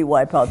completely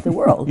wipe out the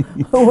world.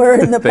 We're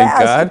in the Thank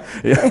past. God.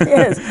 Yeah.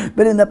 Yes,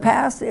 but in the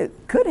past it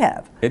could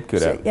have. It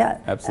could have. Yeah,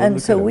 Absolutely. and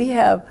so could have. we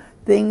have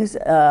things.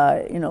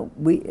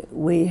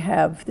 We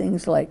have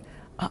things like,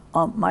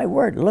 my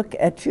word, look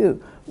at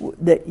you,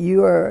 that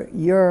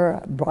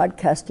you're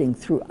broadcasting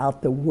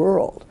throughout the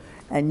world,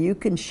 and you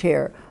can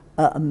share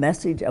a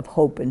message of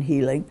hope and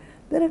healing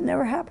that had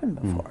never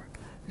happened before.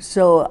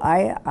 So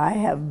I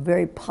have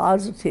very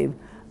positive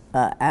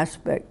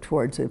aspect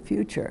towards the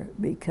future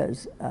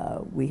because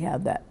we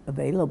have that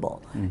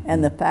available.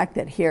 And the fact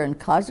that here in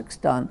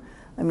Kazakhstan,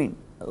 I mean,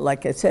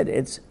 like I said,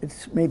 it's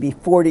maybe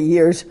 40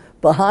 years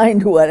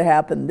behind what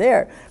happened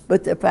there,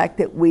 but the fact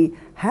that we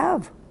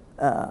have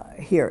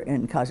here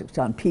in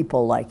Kazakhstan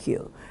people like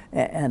you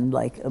and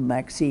like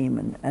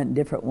Maxim and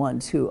different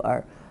ones who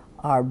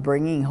are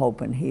bringing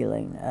hope and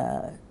healing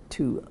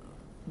to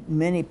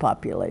many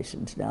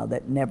populations now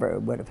that never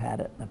would have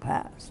had it in the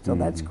past. So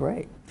that's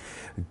great.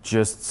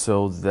 Just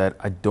so that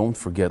I don't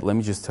forget, let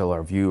me just tell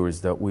our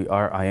viewers that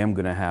I am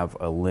going to have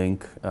a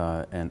link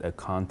and a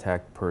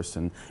contact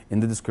person in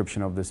the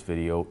description of this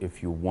video.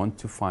 If you want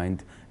to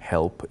find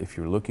help, if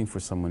you're looking for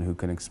someone who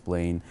can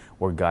explain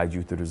or guide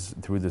you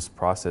through this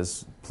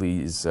process,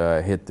 please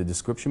hit the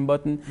description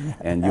button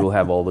and you'll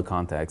have all the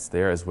contacts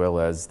there, as well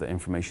as the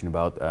information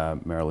about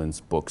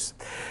Merilin's books.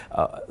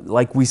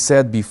 Like we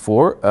said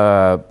before,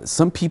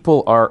 some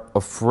people are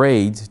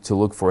afraid to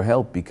look for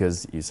help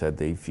because you said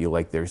they feel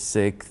like they're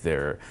sick.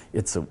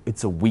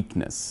 It's a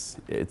weakness.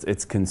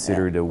 It's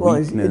considered a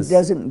weakness. It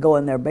doesn't go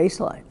in their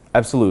baseline.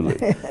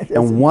 Absolutely.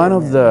 And one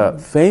of the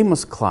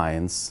famous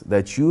clients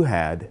that you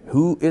had,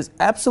 who is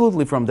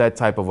absolutely from that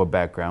type of a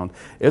background,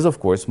 is of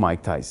course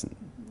Mike Tyson.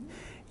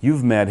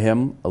 You've met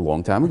him a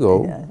long time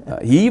ago.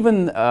 He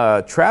even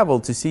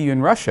traveled to see you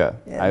in Russia.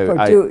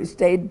 Yeah,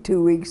 stayed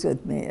 2 weeks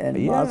with me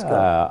in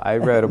Moscow. I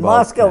read about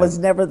Moscow that. was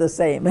never the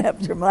same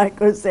after Mike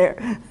was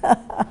there.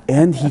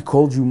 And he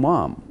called you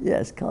mom.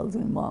 Yes, calls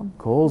me mom.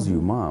 Calls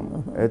you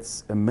mom.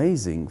 It's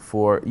amazing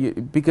for you,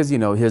 because you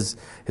know his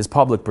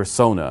public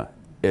persona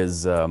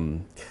is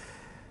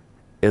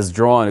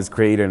drawn, is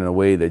created in a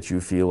way that you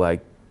feel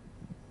like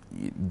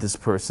this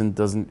person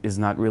is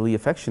not really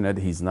affectionate.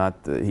 He's not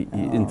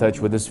in touch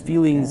with his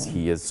feelings.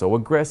 He is so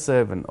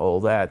aggressive and all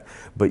that.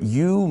 But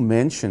you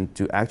mentioned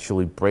to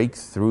actually break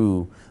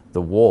through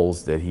the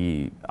walls that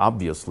he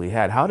obviously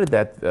had. How did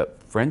that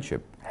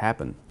friendship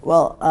happen?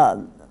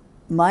 Well,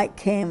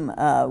 Mike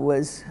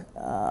was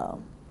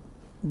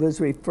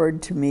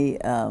referred to me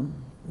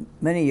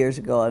many years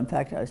ago. In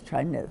fact, I was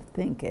trying to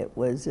think. It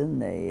was in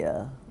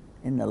the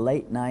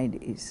late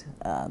 90s,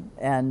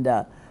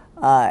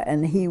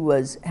 and he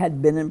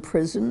had been in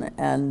prison,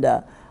 and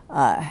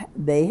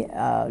they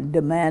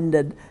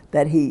demanded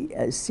that he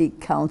seek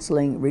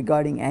counseling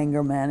regarding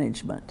anger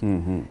management.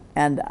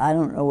 And I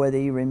don't know whether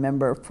you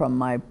remember from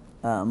my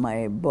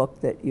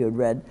book that you had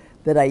read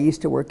that I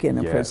used to work in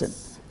a prison.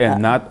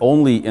 And not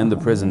only in the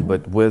prison,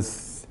 but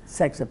with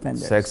sex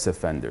offenders. Sex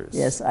offenders.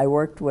 Yes, I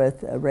worked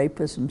with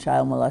rapists and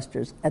child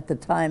molesters. At the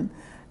time,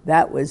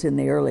 that was in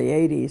the early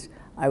 80s,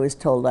 I was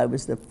told I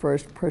was the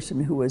first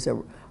person who was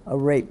a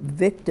rape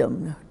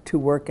victim to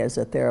work as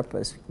a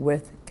therapist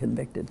with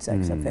convicted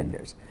sex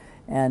offenders.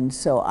 And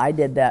so I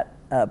did that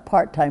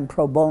part-time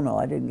pro bono.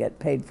 I didn't get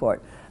paid for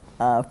it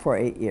for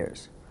 8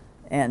 years.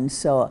 And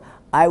so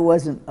I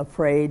wasn't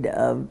afraid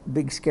of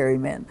big scary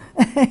men.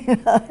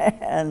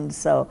 And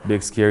so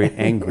big scary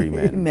angry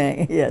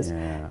men. Yes.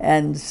 Yeah.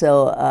 And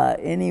so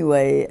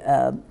anyway,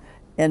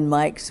 in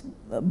Mike's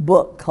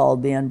book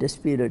called The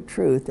Undisputed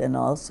Truth, and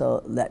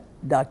also that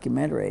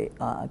documentary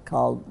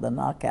called The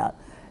Knockout,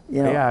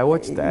 you know, yeah, I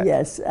watched that.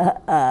 Yes,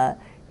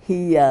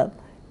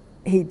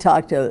 he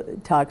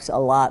talks a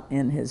lot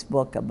in his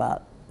book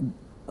about,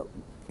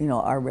 you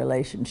know, our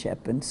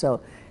relationship. And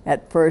so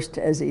at first,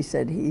 as he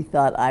said, he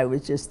thought I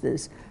was just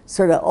this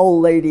sort of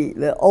old lady,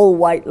 the old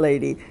white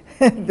lady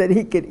that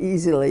he could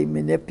easily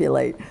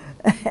manipulate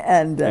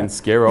and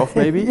scare off,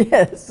 maybe.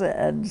 Yes,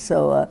 and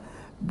so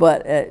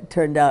but it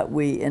turned out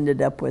we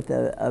ended up with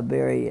a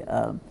very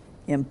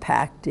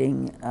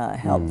impacting,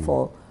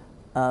 helpful,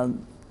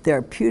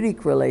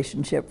 therapeutic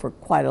relationship for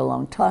quite a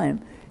long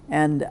time,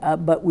 and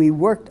but we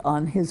worked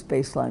on his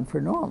baseline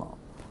for normal,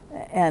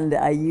 and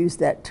I use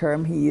that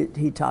term.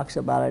 He talks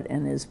about it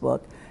in his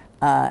book,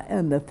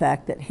 and the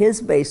fact that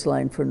his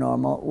baseline for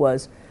normal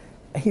was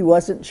he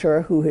wasn't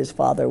sure who his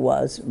father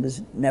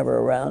was never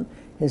around.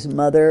 His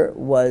mother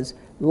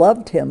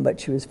loved him, but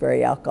she was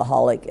very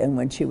alcoholic, and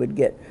when she would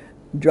get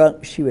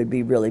drunk, she would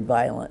be really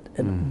violent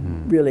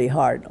and really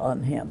hard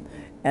on him.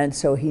 And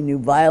so he knew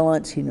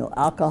violence, he knew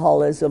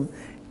alcoholism,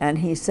 and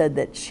he said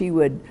that she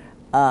would,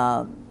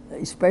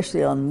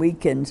 especially on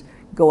weekends,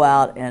 go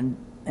out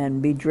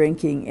and be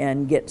drinking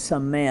and get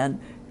some man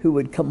who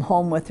would come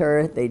home with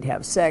her. They'd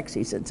have sex.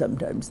 He said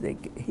sometimes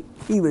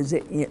he was,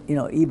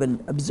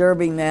 even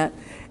observing that,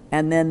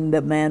 and then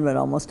the man would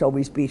almost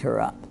always beat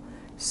her up.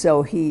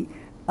 So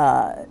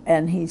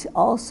and he's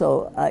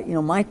also,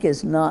 Mike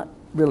is not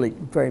really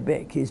very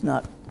big. He's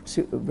not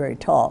very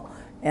tall.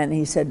 And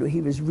he said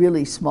he was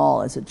really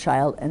small as a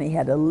child, and he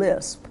had a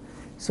lisp.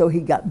 So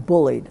he got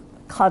bullied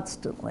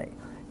constantly.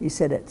 He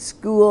said at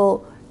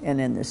school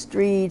and in the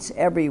streets,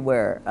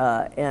 everywhere.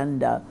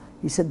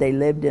 He said they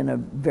lived in a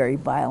very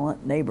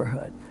violent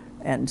neighborhood.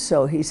 And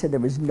so he said there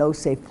was no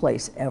safe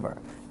place ever.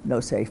 No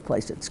safe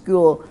place at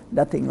school,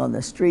 nothing on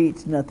the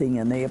streets, nothing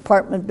in the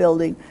apartment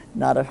building,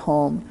 not at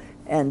home.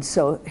 And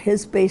so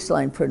his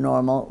baseline for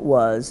normal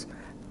was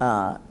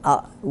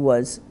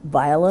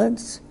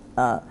violence,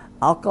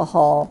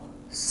 alcohol,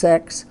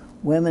 sex,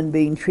 women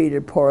being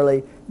treated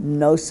poorly,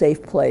 no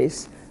safe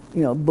place,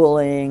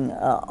 bullying,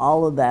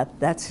 all of that.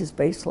 That's his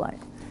baseline.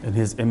 And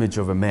his image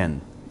of a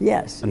man.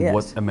 Yes, and yes.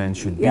 what a man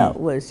should be.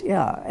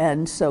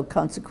 And so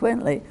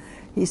consequently,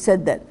 he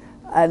said that,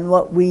 and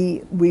what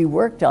we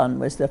worked on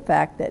was the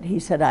fact that he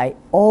said, I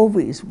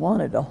always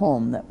wanted a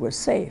home that was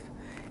safe.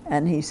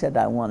 And he said,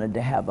 I wanted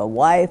to have a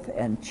wife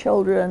and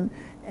children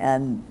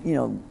and,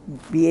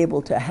 be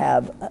able to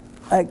have,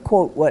 I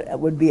quote, what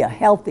would be a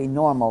healthy,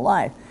 normal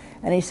life.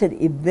 And he said,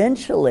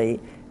 eventually,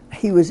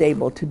 he was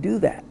able to do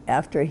that.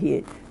 After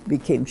he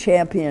became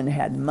champion,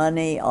 had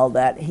money, all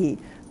that, he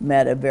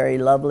met a very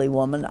lovely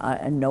woman.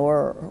 I know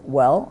her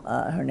well.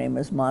 Her name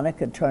is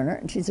Monica Turner,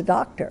 and she's a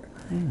doctor.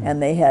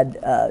 And they had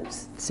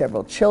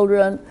several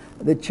children.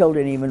 The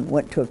children even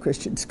went to a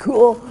Christian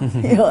school,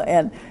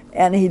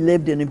 and he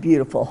lived in a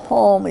beautiful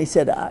home. He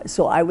said,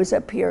 so I was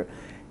up here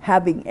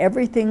having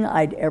everything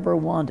I'd ever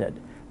wanted.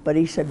 But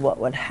he said what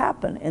would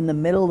happen in the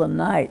middle of the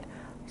night,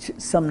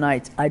 some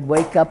nights I'd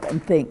wake up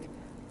and think,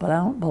 but I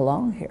don't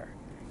belong here.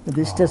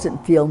 This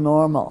doesn't feel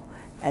normal.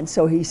 And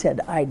so he said,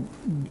 I'd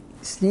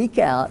sneak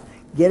out,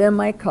 get in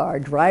my car,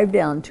 drive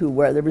down to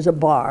where there was a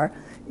bar,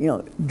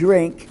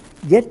 drink,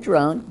 get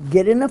drunk,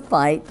 get in a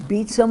fight,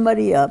 beat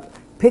somebody up,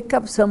 pick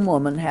up some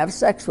woman, have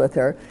sex with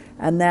her,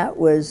 and that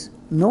was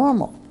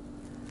normal.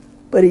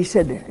 But he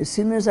said, as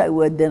soon as I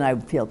would, then I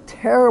would feel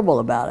terrible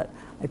about it.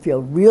 I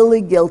feel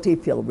really guilty,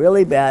 feel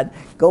really bad,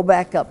 go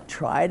back up,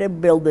 try to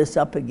build this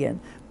up again.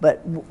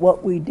 But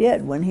what we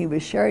did when he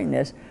was sharing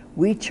this,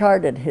 we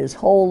charted his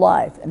whole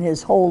life, and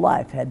his whole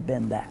life had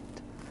been that.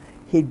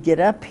 He'd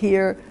get up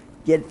here,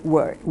 get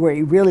where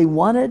he really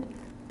wanted,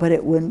 but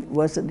it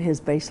wasn't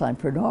his baseline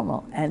for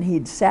normal, and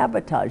he'd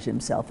sabotage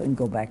himself and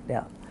go back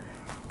down.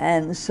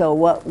 And so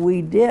what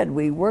we did,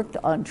 we worked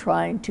on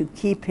trying to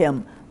keep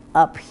him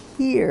up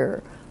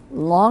here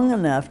long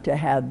enough to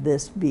have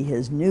this be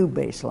his new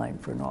baseline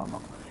for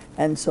normal.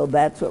 And so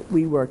that's what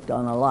we worked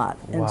on a lot.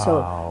 And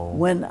so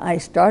when I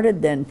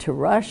started then to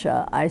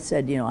Russia, I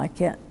said, I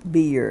can't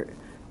be your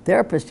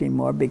therapist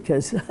anymore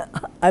because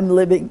I'm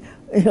living,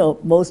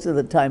 most of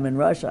the time in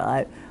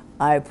Russia.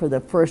 I for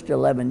the first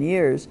 11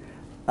 years,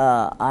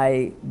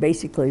 I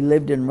basically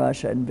lived in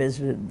Russia and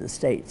visited the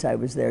States. I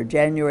was there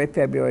January,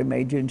 February,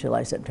 May, June,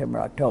 July,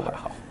 September, October.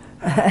 Wow.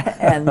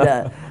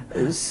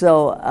 And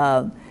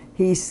so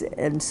he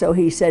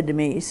said to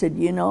me, he said,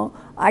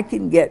 I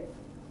can get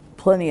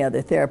plenty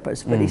other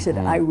therapists, but he said,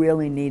 I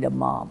really need a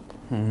mom.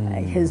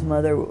 His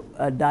mother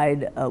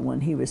died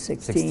when he was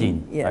 16.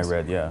 16, yes. I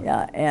read, yeah.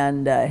 Yeah,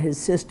 and his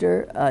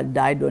sister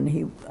died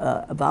when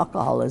of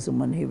alcoholism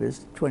when he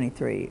was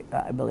 23,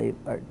 I believe,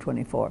 or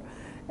 24.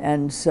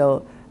 And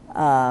so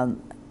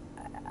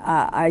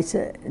I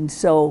said, and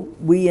so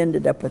we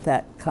ended up with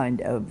that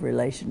kind of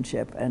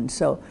relationship. And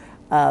so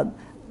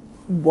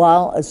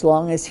as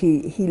long as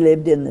he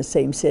lived in the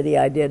same city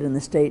I did in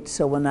the States,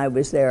 so when I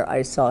was there,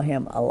 I saw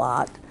him a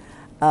lot.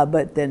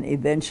 But then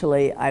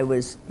eventually I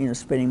was,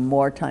 spending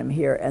more time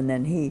here, and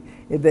then he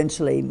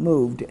eventually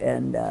moved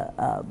and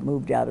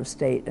moved out of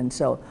state. And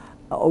so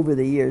over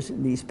the years,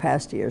 these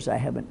past years, I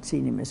haven't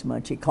seen him as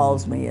much. He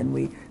calls me and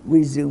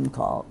we Zoom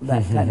call,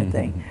 that kind of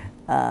thing.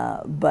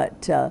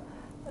 But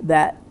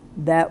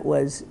that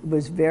was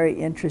very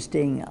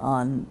interesting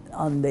on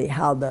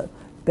how the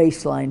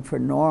baseline for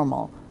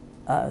normal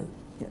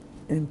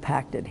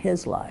impacted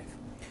his life.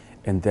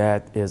 And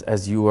that is,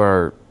 as you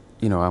are,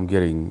 I'm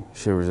getting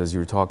shivers as you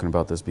were talking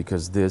about this,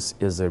 because this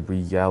is a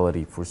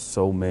reality for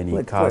so many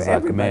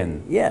Kazakh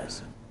men.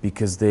 Yes.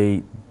 Because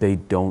they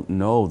don't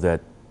know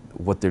that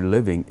what they're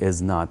living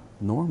is not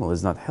normal,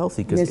 is not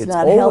healthy, because it's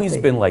always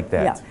been like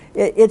that.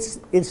 Yeah.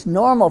 It's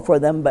normal for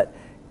them, but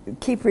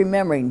keep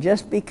remembering,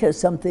 just because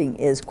something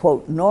is,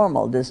 quote,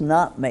 normal does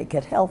not make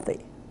it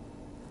healthy.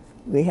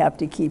 We have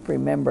to keep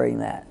remembering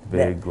that.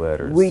 Big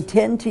letters. We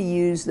tend to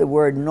use the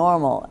word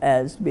normal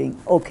as being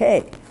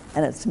okay,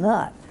 and it's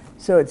not.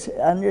 So it's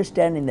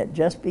understanding that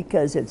just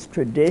because it's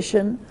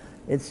tradition,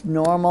 it's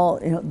normal,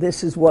 you know,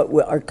 this is what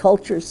our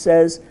culture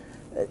says,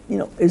 you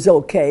know, is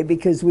okay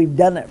because we've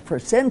done it for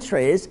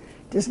centuries,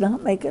 does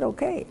not make it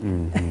okay.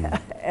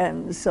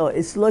 And so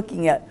it's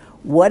looking at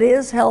what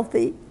is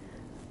healthy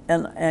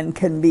and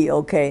can be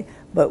okay,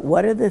 but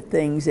what are the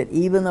things that,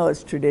 even though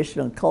it's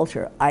traditional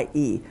culture,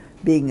 i.e.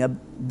 being a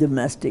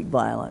domestic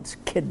violence,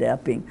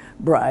 kidnapping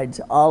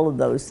brides, all of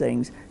those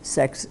things,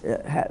 sex,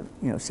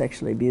 you know,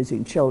 sexually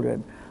abusing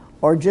children,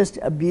 or just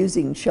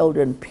abusing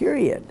children,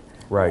 period.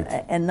 Right.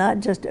 And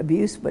not just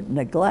abuse, but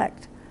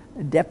neglect,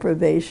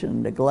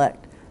 deprivation,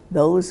 neglect.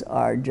 Those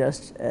are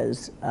just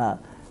as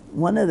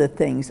one of the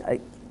things.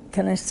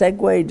 Can I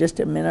segue just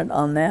a minute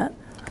on that?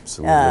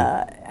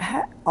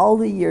 Absolutely. All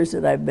the years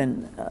that I've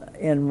been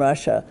in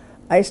Russia,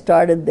 I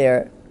started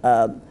there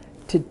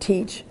to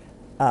teach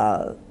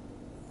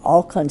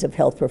all kinds of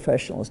health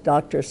professionals,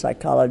 doctors,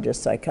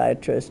 psychologists,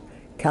 psychiatrists,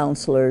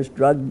 counselors,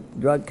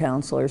 drug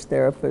counselors,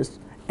 therapists,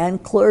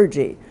 and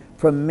clergy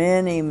from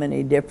many,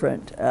 many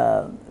different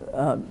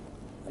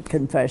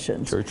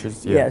confessions.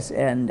 Churches, yeah. Yes,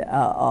 and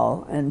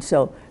all. And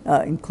so,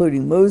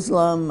 including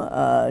Muslim,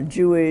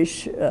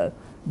 Jewish,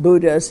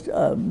 Buddhist,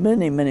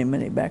 many, many,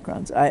 many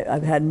backgrounds.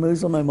 I've had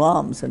Muslim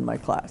imams in my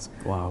class.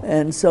 Wow.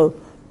 And so,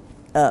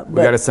 we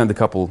got to send a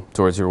couple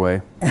towards your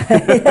way.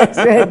 That's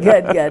very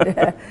good.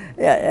 Yeah,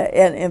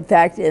 and in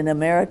fact, in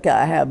America,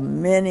 I have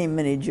many,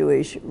 many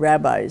Jewish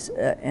rabbis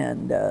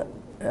and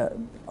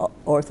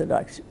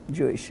Orthodox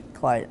Jewish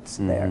clients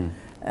there,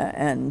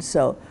 and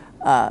so,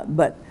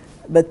 but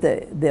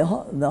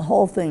the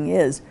whole thing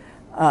is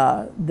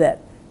that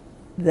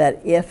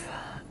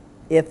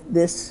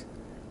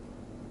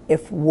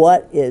if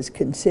what is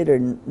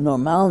considered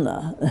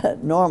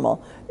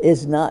normal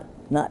is not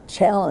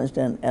challenged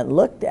and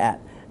looked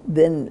at,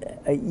 then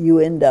you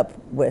end up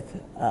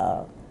with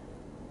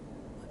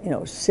you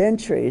know,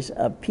 centuries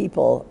of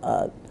people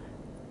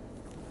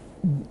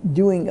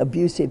doing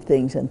abusive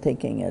things and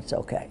thinking it's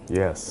okay.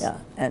 Yes. Yeah,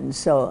 and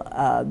so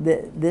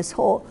this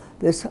whole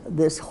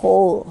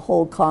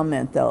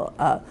comment, though,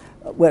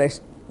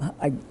 what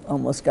I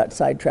almost got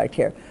sidetracked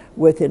here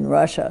within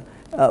Russia.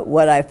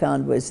 What I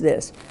found was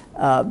this: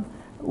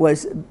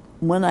 was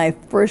when I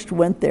first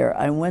went there,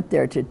 I went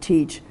there to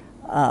teach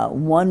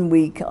 1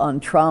 week on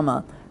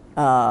trauma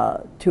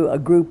to a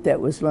group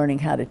that was learning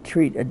how to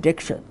treat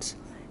addictions.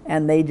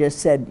 And they just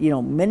said, you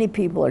know, many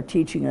people are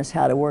teaching us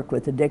how to work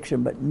with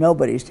addiction, but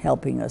nobody's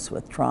helping us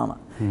with trauma.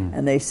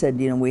 And they said,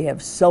 you know, we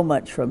have so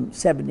much from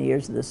 70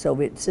 years of the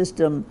Soviet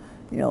system,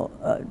 you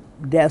know,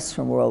 deaths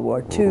from World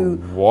War II.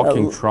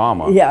 Walking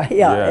trauma. Yeah.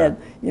 And,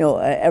 you know,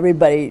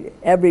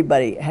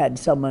 everybody had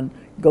someone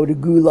go to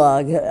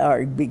Gulag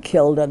or be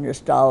killed under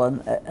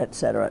Stalin, et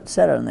cetera, et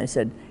cetera. And they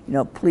said, you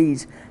know,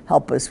 please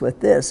help us with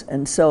this.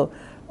 And so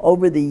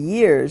over the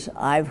years,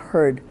 I've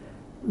heard,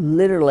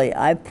 literally,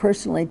 I've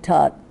personally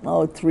taught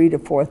 3,000 to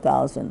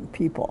 4,000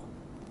 people,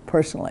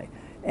 personally,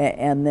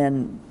 and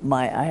then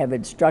I have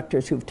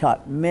instructors who've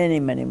taught many,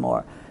 many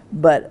more.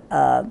 But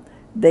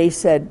they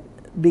said,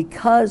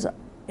 because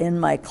in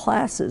my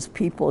classes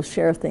people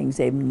share things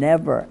they've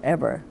never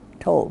ever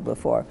told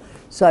before,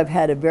 so I've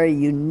had a very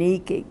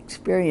unique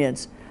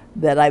experience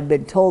that I've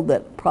been told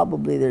that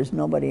probably there's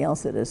nobody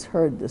else that has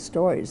heard the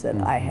stories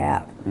that I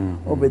have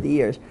over the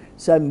years.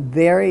 So I'm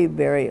very,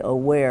 very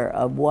aware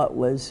of what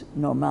was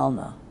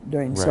normalna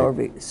during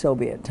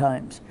Soviet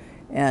times,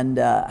 and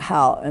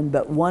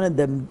but one of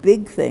the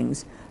big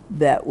things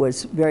that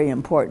was very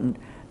important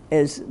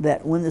is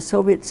that when the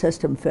Soviet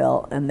system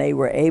fell and they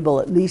were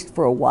able, at least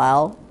for a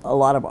while, a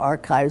lot of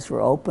archives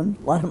were open,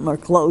 a lot of them are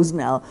closed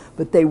now,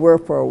 but they were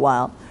for a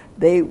while.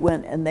 They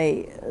went and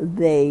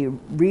they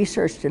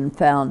researched and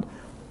found,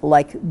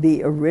 like,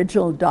 the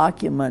original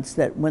documents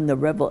that when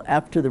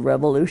after the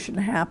revolution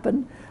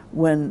happened,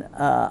 when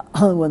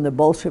the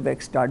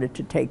Bolsheviks started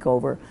to take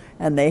over,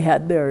 and they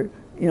had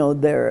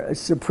their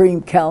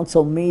Supreme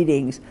Council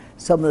meetings,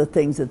 some of the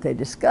things that they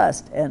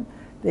discussed, and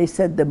they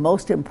said the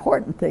most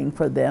important thing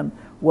for them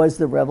was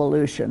the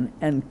revolution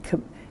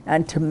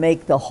and to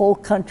make the whole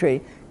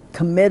country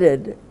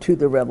committed to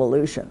the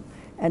revolution.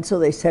 And so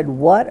they said,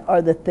 what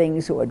are the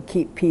things that would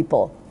keep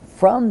people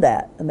from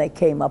that? And they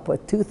came up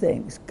with two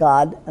things: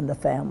 God and the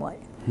family.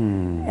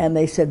 And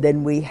they said,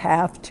 then we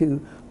have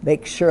to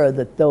make sure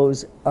that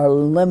those are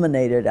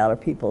eliminated out of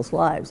people's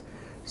lives.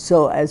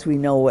 So as we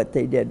know what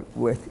they did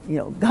with,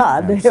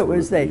 God, it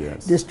was they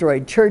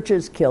destroyed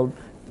churches, killed,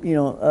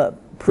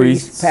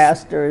 priests,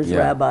 pastors,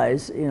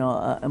 rabbis,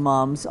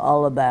 imams,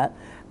 all of that.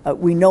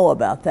 We know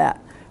about that.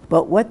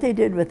 But what they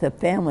did with the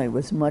family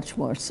was much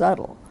more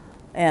subtle.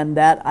 And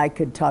that I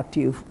could talk to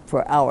you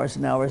for hours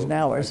and hours and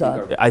hours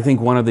on. I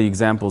think one of the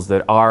examples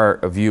that our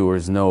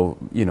viewers know,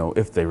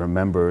 if they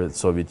remember the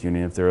Soviet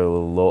Union, if they're a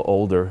little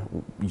older,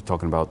 you're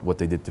talking about what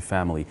they did to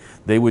family,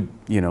 they would,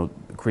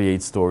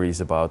 create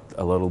stories about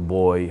a little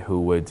boy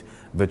who would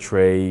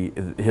betray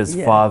his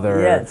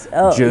father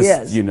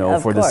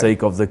for the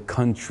sake of the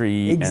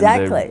country and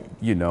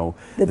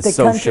the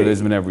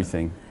socialism and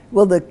everything.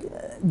 Well,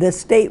 the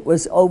state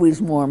was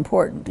always more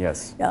important.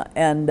 Yes. Yeah,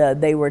 and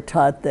they were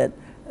taught that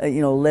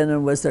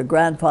Lenin was their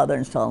grandfather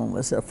and Stalin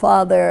was their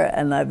father,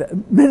 and I've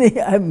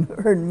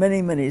heard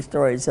many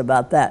stories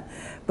about that.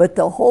 But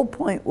the whole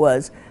point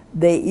was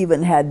they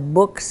even had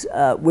books,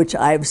 which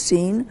I've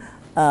seen,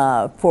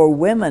 for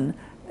women,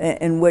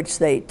 in which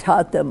they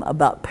taught them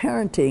about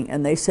parenting,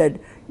 and they said,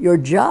 your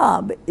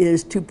job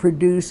is to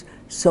produce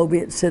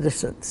Soviet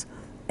citizens.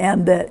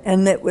 And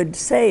that would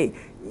say,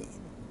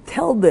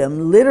 tell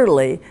them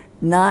literally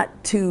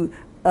not to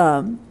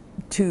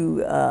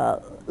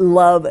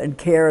love and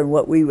care and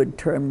what we would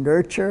term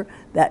nurture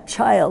that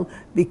child,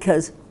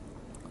 because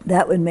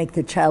that would make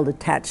the child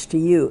attached to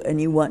you, and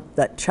you want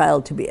that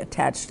child to be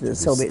attached to the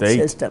Soviet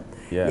system.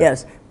 Yeah.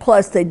 Yes.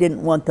 Plus, they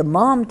didn't want the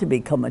mom to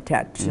become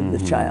attached to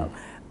the child.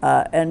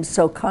 And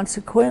so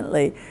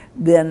consequently,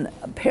 then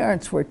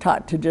parents were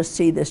taught to just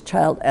see this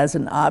child as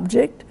an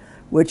object,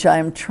 which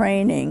I'm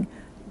training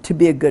to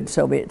be a good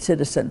Soviet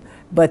citizen.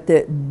 But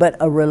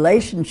a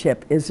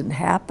relationship isn't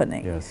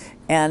happening. Yes.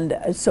 And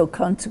so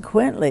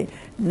consequently,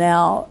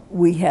 now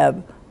we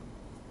have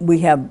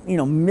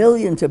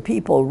millions of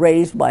people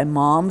raised by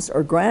moms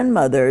or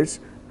grandmothers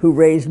who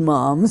raised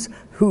moms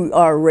who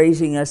are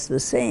raising us the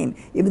same,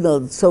 even though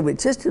the Soviet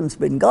system's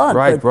been gone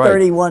for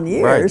 31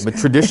 years. Right, but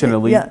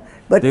traditionally,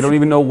 they don't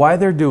even know why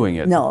they're doing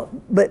it. No,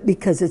 but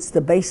because it's the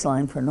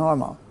baseline for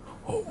normal.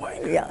 Oh my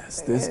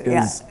goodness,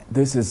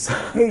 this is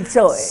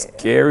so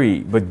scary,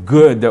 but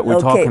good that we're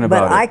talking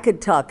about but I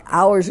could talk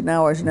hours and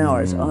hours and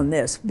hours on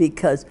this,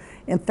 because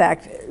in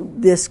fact,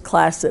 this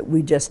class that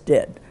we just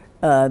did,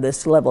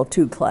 this level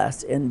 2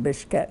 class in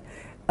Bishkek,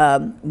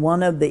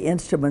 one of the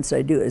instruments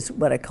I do is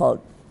what I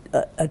call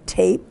a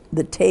tape,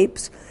 the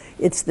tapes.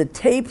 It's the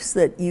tapes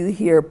that you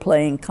hear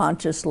playing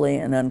consciously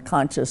and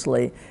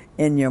unconsciously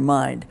in your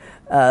mind.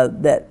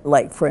 That,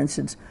 like for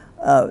instance,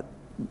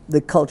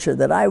 the culture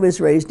that I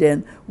was raised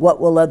in, what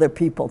will other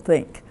people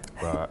think?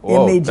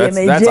 Whoa, image,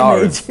 that's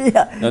ours.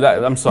 Yeah. No,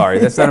 I'm sorry,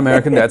 that's not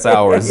American, that's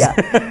ours.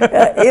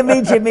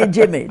 Image.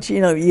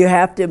 You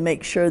have to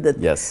make sure that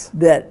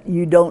that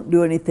you don't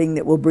do anything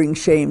that will bring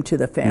shame to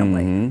the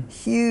family.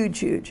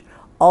 Huge.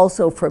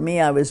 Also, for me,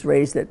 I was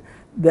raised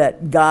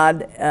that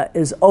God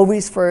is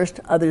always first,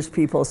 others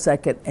people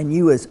second, and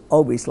you is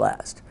always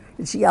last.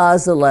 It's Ya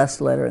is the last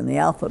letter in the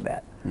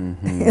alphabet.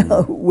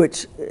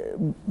 Which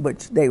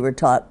they were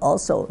taught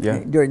also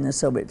during the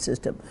Soviet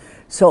system.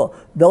 So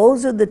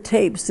those are the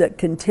tapes that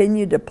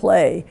continue to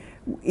play,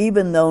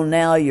 even though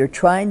now you're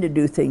trying to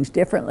do things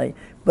differently,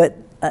 but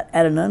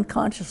at an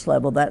unconscious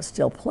level that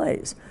still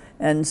plays.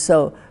 And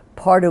so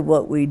part of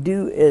what we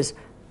do is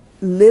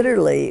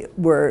literally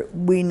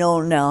we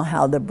know now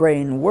how the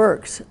brain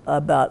works,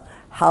 about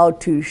how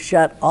to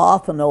shut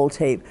off an old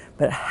tape,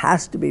 but it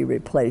has to be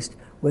replaced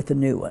with a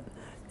new one.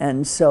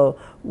 And so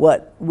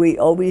what we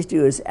always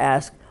do is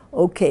ask,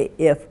 okay,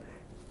 if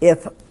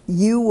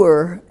you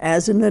were,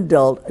 as an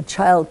adult, a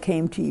child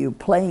came to you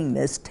playing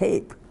this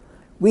tape,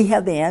 we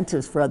have the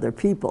answers for other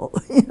people,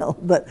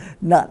 but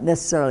not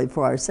necessarily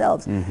for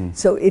ourselves.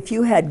 So if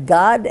you had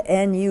God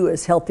and you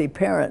as healthy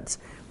parents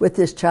with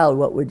this child,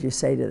 what would you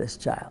say to this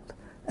child?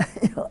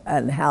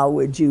 And how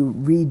would you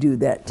redo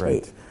that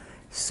tape? Right.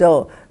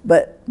 So,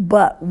 but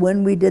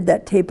when we did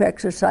that tape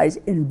exercise,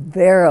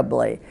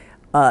 invariably,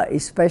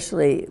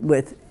 especially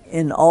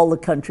in all the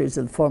countries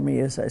of the former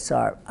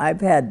USSR, I've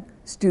had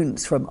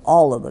students from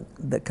all of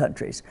the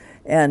countries,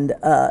 and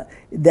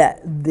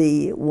that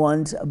the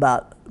ones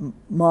about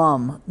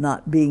mom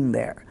not being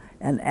there,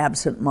 and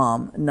absent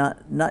mom,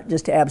 not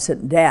just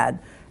absent dad.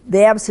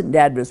 The absent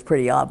dad was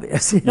pretty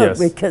obvious,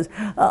 because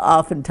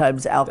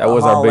oftentimes alcoholic. That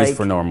was our base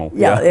for normal.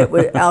 It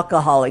was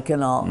alcoholic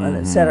and all, and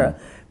et cetera.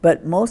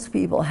 But most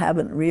people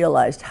haven't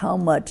realized how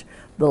much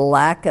the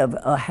lack of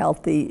a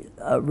healthy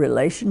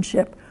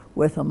relationship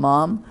with a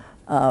mom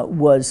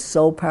was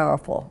so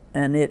powerful,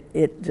 and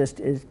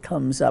it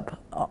comes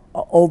up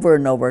over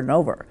and over and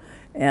over.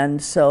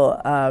 And so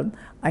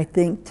I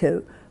think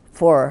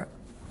for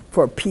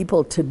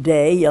people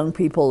today, young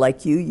people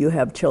like you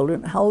have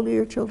children. How old are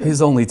your children?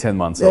 He's only 10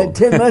 months old.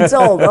 10 months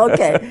old,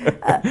 okay.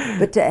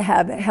 But to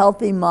have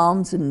healthy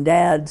moms and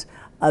dads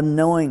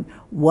knowing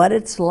what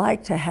it's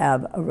like to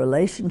have a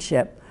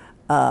relationship,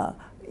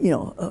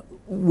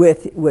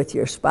 with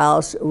your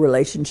spouse, a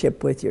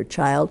relationship with your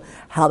child,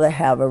 how to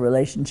have a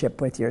relationship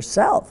with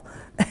yourself,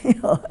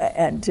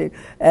 and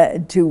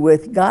to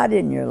with God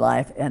in your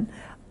life. And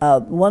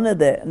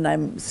and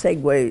I'm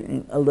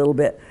segueing a little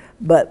bit,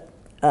 but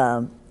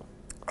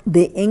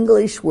the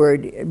English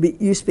word,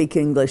 you speak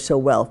English so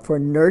well, for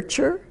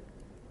nurture,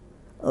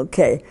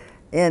 okay,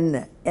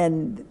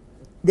 and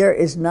there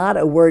is not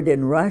a word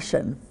in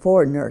Russian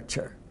for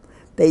nurture.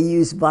 They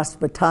use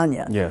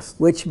vaspitание, yes,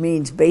 which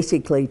means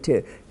basically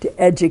to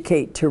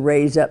educate, to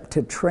raise up,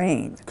 to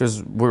train.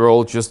 Because we're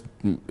all just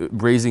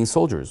raising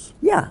soldiers.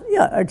 Yeah,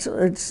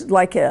 it's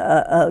like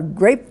a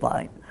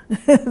grapevine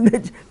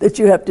that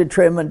you have to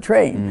trim and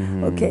train.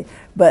 Mm-hmm. Okay,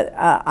 but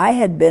I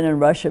had been in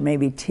Russia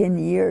maybe 10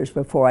 years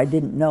before I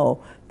didn't know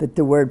that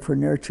the word for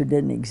nurture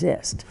didn't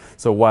exist.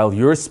 So while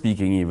you're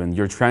speaking, even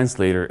your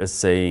translator is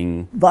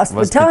saying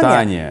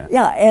vaspitание.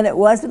 Yeah, and it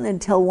wasn't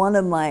until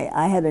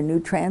I had a new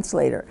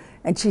translator,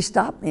 and she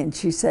stopped me and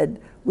she said,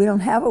 "We don't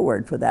have a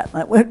word for that."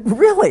 And I went,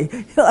 "Really?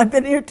 I've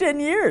been here 10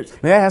 years."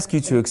 May I ask you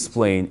to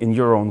explain in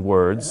your own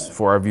words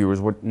for our viewers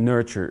what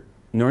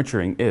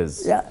nurturing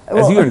is,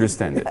 as you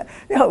understand it?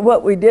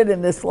 What we did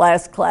in this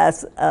last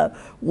class,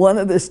 one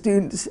of the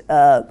students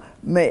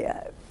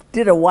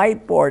did a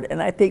whiteboard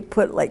and I think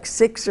put like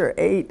 6 or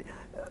 8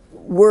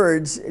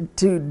 words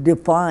to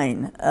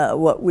define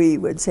what we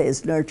would say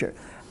is nurture.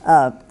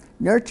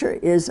 Nurture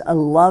is a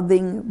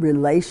loving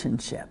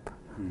relationship.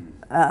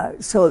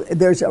 So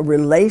there's a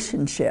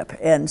relationship,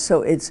 and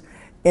so it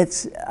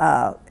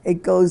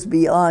goes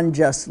beyond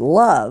just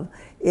love.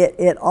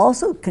 It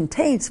also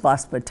contains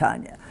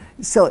vaspitание.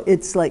 So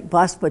it's like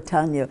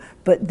vaspitание,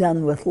 but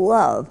done with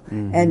love,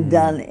 mm-hmm, and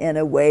done in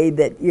a way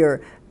that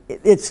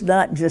it's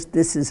not just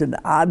this is an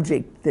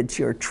object that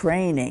you're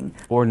training.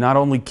 Or not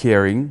only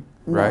caring,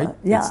 right? No,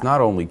 yeah. It's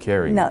not only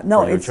caring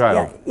for your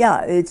child.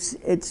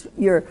 It's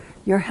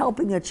you're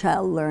helping a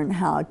child learn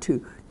how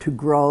to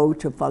grow,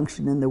 to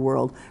function in the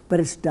world, but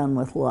it's done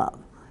with love.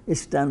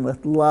 It's done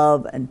with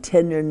love and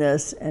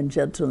tenderness and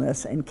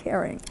gentleness and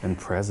caring. And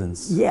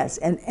presence. Yes,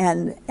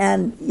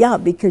 and yeah,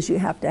 because you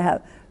have to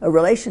have a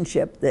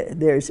relationship.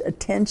 There's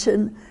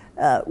attention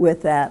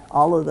with that,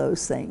 all of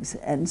those things.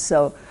 And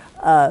so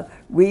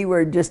we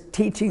were just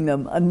teaching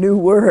them a new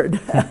word.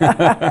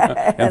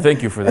 And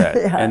thank you for that.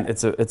 Yeah. And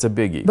it's a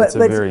biggie. It's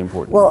a very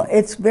important one. Well,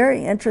 it's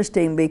very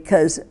interesting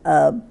because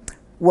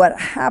what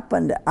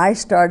happened, I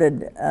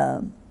started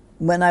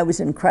when I was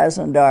in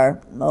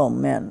Krasnodar,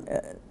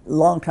 a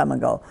long time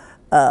ago,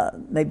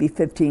 maybe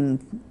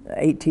 15,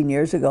 18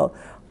 years ago.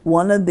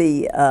 One of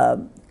the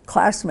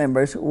class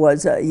members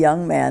was a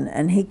young man,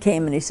 and he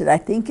came and he said, "I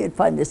think you'd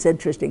find this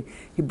interesting."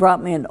 He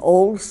brought me an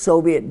old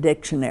Soviet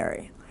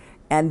dictionary,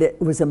 and it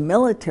was a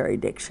military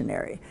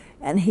dictionary.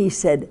 And he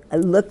said,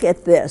 "Look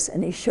at this,"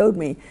 and he showed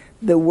me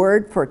the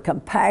word for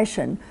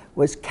compassion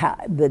was,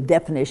 the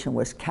definition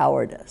was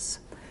cowardice.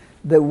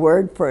 The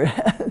word for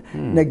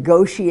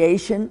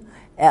negotiation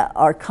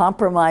or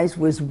compromise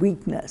was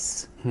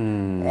weakness.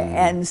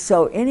 And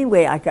so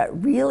anyway, I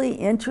got really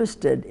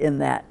interested in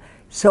that.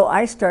 So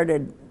I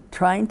started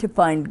trying to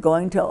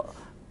going to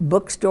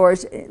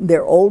bookstores,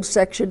 their old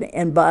section,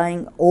 and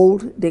buying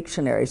old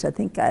dictionaries. I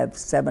think I have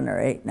 7 or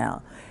 8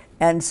 now.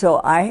 And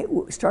so I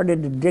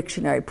started a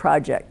dictionary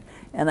project,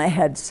 and I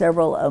had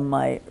several of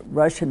my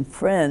Russian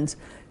friends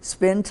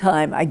spend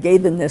time. I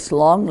gave them this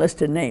long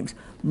list of names: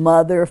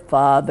 mother,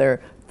 father,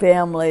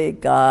 family,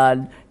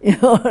 God,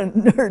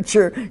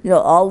 nurture,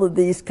 all of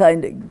these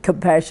kind of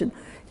compassion.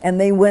 And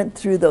they went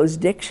through those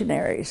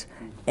dictionaries,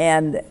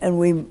 and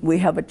we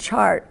have a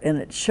chart, and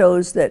it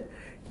shows that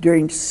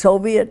during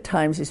Soviet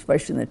times,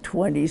 especially in the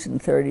 20s and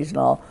 30s and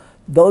all,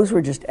 those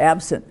were just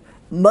absent.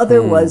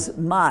 Mother was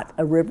Mat,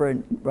 a river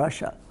in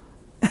Russia,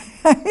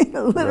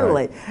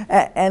 literally.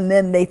 Right. And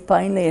then they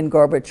finally, in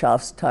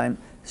Gorbachev's time,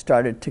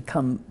 started to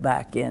come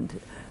back in.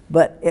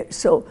 But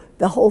so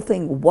the whole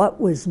thing,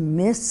 what was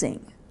missing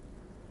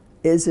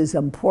is as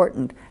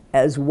important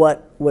as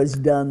what was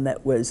done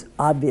that was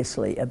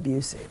obviously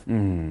abusive.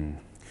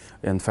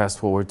 And fast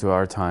forward to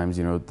our times,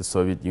 the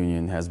Soviet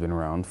Union has been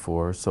around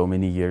for so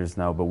many years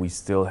now, but we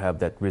still have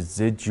that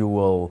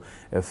residual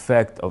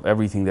effect of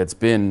everything that's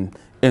been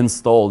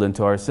installed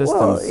into our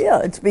systems. Well,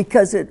 yeah, it's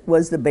because it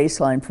was the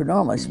baseline for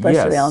normal,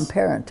 especially on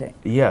parenting.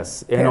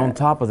 Yes, and on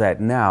top of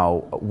that,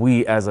 now,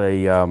 we as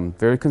a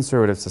very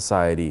conservative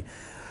society,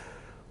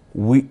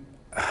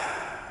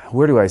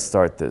 where do I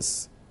start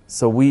this?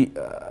 So we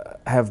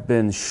have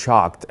been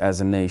shocked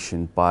as a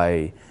nation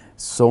by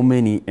so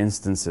many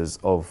instances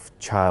of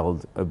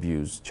child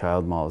abuse,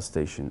 child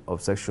molestation,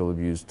 of sexual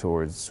abuse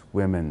towards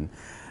women.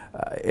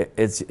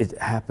 It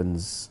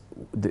happens.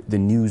 The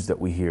news that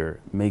we hear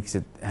makes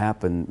it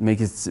happen.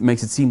 Makes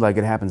it seem like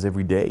it happens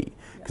every day.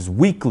 Because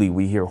weekly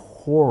we hear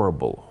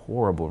horrible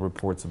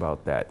reports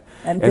about that.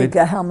 And think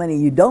of how many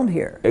you don't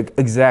hear.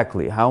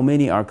 Exactly. How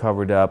many are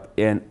covered up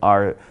in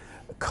our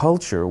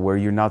culture where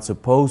you're not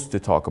supposed to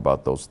talk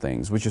about those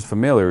things, which is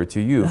familiar to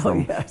you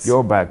from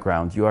your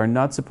background. You are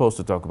not supposed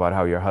to talk about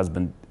how your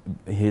husband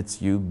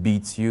hits you,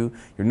 beats you.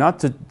 You're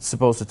not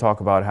supposed to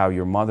talk about how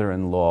your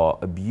mother-in-law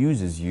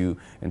abuses you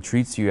and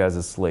treats you as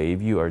a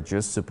slave. You are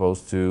just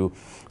supposed to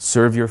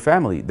serve your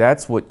family.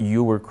 That's what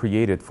you were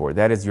created for.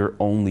 That is your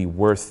only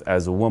worth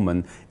as a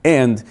woman,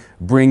 and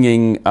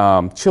bringing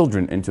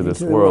children into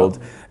this world.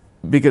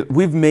 Because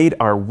we've made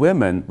our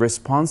women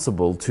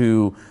responsible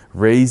to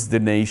raise the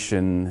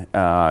nation,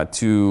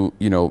 to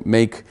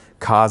make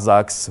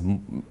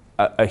Kazakhs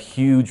a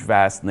huge,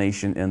 vast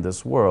nation in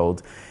this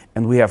world,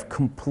 and we have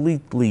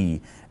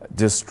completely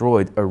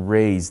destroyed,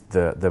 erased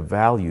the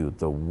value,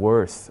 the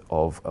worth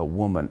of a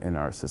woman in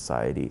our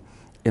society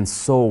in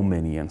so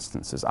many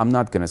instances. I'm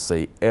not going to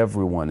say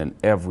everyone and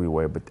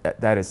everywhere,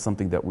 but that is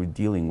something that we're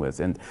dealing with.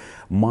 And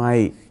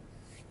my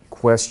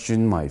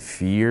question, my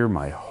fear,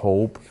 my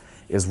hope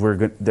is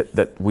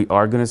that we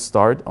are going to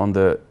start on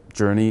the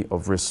journey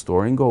of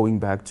restoring, going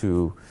back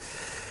to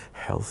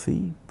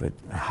healthy. But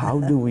how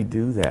do we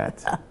do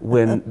that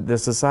when the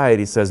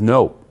society says,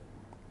 no,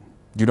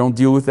 you don't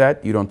deal with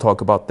that, you don't talk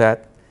about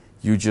that,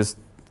 you just,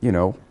 you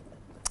know,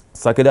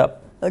 suck it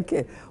up?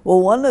 Okay.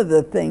 Well, one of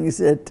the things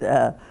that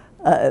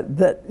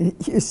that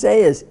you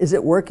say is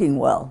it working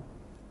well?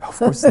 Of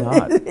course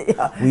not.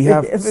 Yeah. We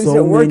have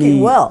so many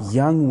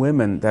young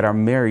women that are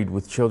married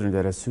with children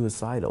that are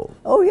suicidal.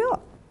 Oh, yeah.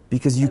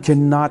 Because you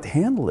cannot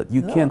handle it.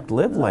 You can't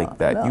live like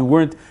that. You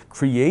weren't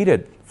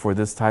created for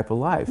this type of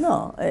life.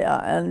 No, yeah.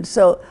 And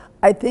so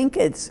I think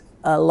it's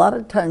a lot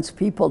of times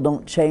people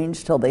don't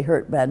change till they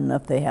hurt bad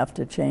enough they have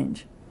to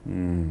change.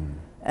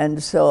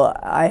 And so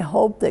I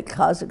hope that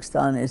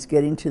Kazakhstan is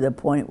getting to the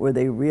point where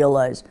they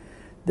realize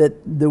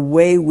that the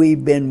way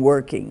we've been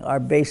working, our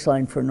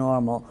baseline for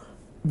normal,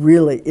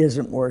 really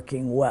isn't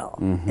working well.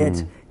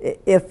 It's,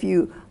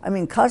 I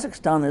mean,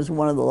 Kazakhstan is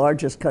one of the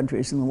largest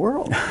countries in the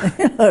world.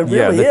 It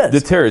really is.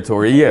 The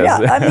territory,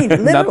 yes. Yeah, I mean,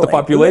 literally. Not the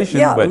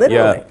population, but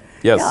literally.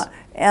 Yes. Yeah.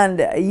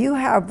 And you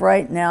have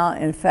right now,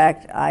 in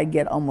fact, I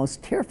get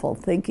almost tearful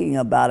thinking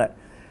about it.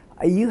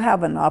 You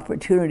have an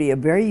opportunity, a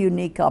very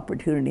unique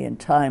opportunity in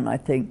time, I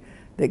think,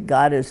 that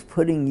God is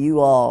putting you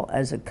all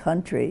as a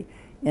country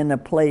in a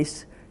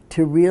place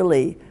to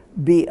really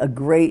be a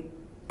great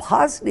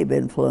positive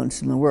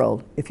influence in the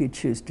world if you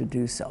choose to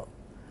do so.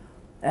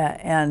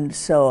 And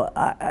so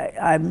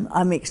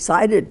I'm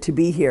excited to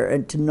be here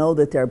and to know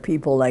that there are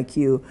people like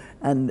you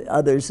and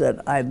others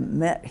that I've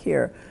met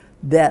here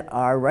that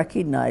are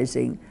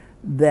recognizing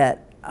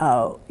that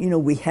you know,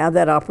 we have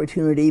that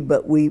opportunity,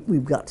 but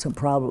we've got some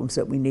problems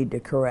that we need to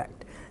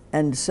correct.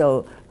 And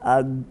so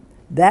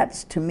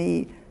that's, to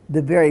me,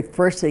 the very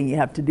first thing you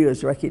have to do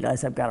is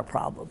recognize I've got a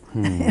problem.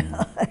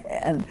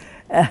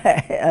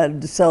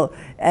 And so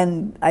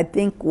I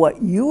think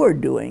what you are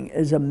doing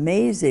is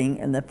amazing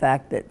in the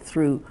fact that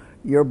through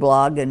your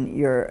blog and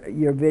your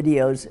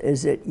videos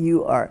is that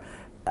you are,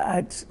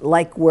 it's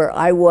like where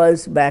I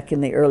was back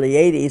in the early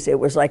 80s, it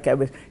was like I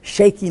was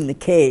shaking the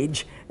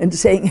cage and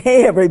saying,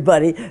 hey,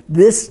 everybody,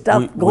 this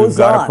stuff goes on. We've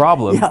got a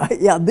problem.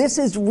 Yeah, this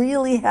is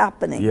really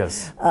happening.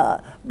 Yes.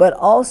 But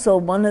also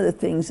one of the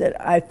things that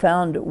I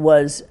found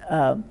was,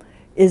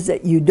 is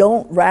that you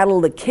don't rattle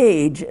the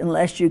cage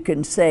unless you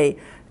can say,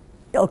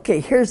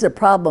 okay, here's the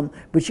problem,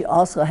 but you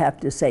also have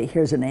to say,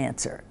 here's an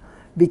answer.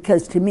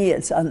 Because to me,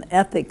 it's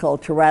unethical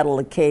to rattle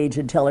a cage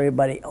and tell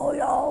everybody, oh,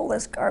 yeah, all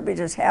this garbage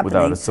is happening.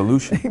 Without a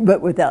solution.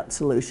 But without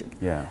solution.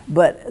 Yeah.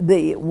 But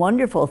the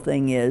wonderful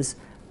thing is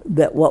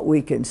that what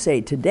we can say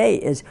today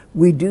is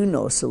we do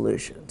know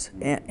solutions.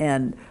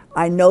 And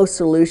I know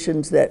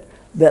solutions that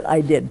I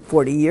did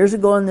 40 years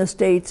ago in the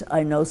States.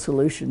 I know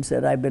solutions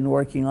that I've been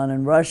working on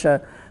in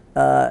Russia,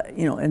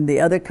 you know, in the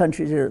other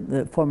countries of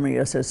the former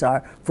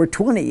USSR for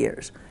 20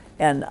 years.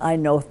 And I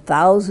know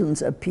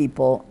thousands of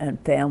people and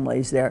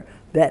families there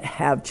that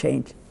have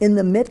changed in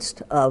the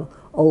midst of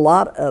a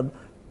lot of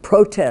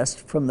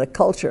protest from the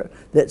culture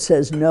that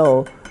says,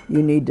 no,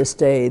 you need to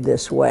stay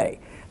this way.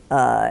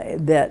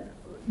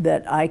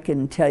 That I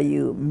can tell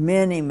you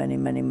many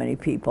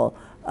people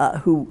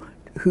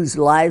whose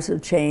lives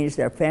have changed,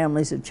 their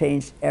families have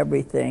changed,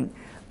 everything.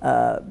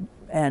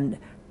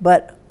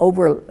 But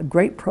over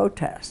great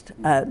protest.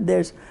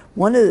 There's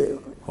one of the,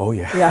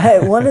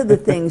 one of the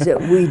things that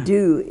we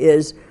do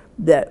is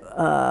that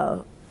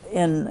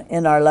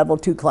in our level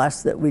 2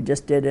 class that we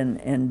just did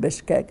in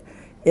Bishkek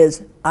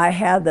is I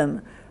have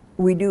them,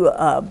 we do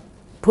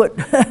put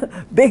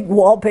big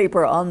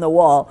wallpaper on the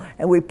wall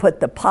and we put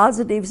the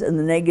positives and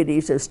the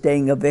negatives of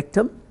staying a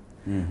victim,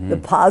 the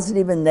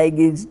positive and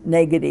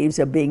negatives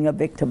of being a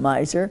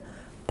victimizer,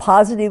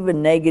 positive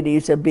and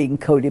negatives of being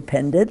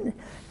codependent,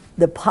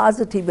 the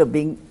positive of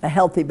being a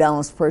healthy,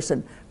 balanced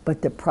person,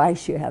 but the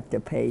price you have to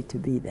pay to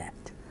be that.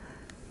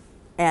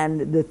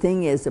 And the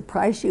thing is, the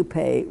price you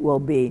pay will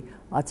be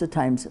lots of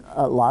times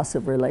a loss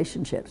of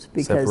relationships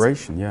because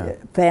separation,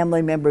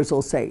 family members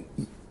will say,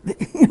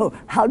 you know,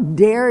 how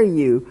dare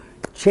you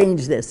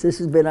change this? This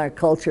has been our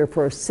culture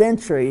for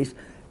centuries.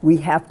 We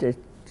have to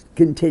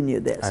continue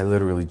this. I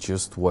literally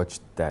just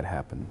watched that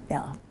happen.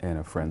 Yeah. In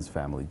a friend's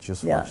family,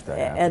 just watched that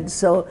happen. And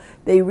so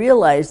they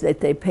realize that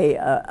they pay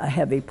a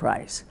heavy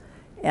price.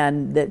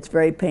 And that's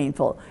very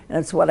painful. And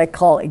it's what I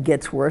call it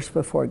gets worse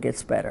before it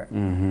gets better. You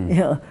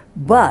know,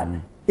 but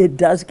it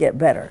does get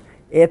better.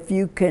 If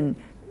you can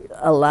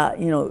allow,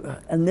 you know,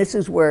 and this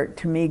is where,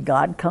 to me,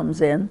 God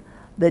comes in,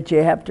 that you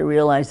have to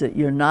realize that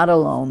you're not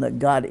alone, that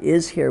God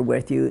is here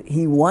with you.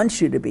 He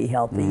wants you to be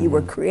healthy. You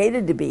were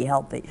created to be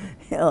healthy.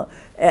 You know,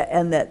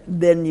 and that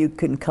then you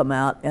can come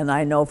out. And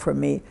I know for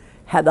me,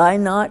 had I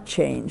not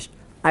changed,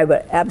 I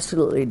would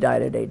absolutely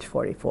died at age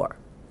 44.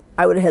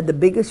 I would have had the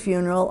biggest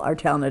funeral our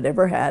town had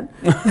ever had.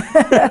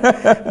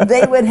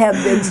 They would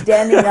have been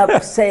standing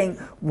up saying,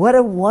 what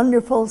a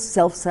wonderful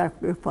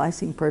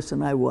self-sacrificing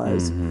person I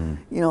was, you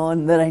know,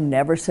 and that I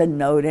never said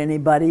no to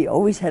anybody,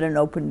 always had an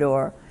open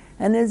door.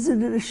 And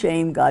isn't it a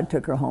shame God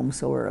took her home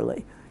so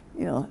early,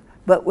 you know?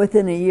 But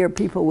within a year,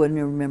 people wouldn't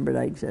have remembered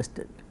I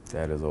existed.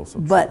 That is also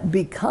true. But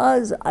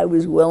because I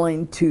was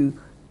willing to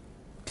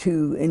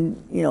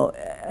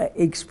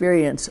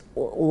experience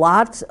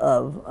lots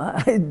of,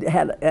 I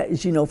had,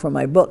 as you know from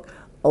my book,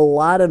 a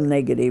lot of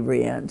negative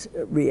reaction.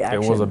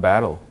 It was a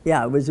battle.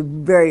 Yeah, it was a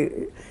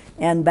very,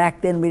 and back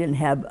then we didn't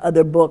have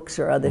other books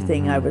or other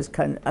thing. I was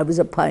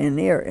a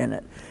pioneer in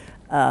it.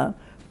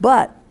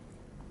 But,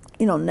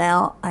 you know,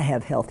 now I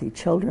have healthy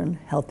children,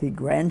 healthy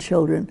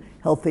grandchildren,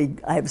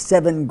 I have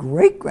 7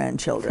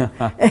 great-grandchildren,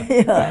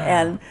 you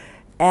know,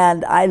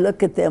 and I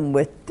look at them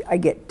I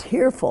get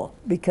tearful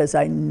because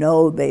I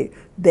know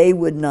they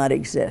would not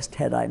exist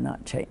had I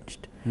not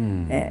changed.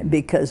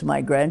 Because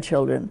my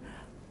grandchildren,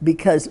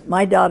 because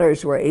my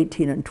daughters were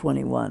 18 and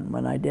 21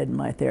 when I did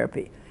my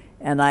therapy.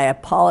 And I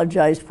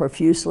apologized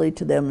profusely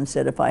to them and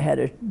said, if I had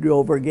to do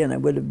over again, I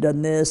would have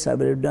done this, I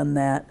would have done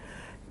that.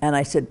 And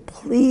I said,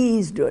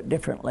 please do it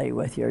differently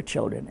with your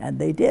children. And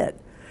they did.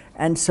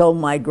 And so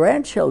my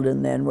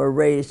grandchildren then were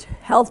raised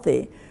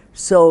healthy,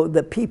 so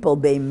the people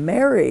they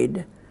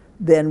married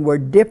then were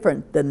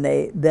different than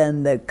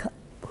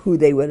who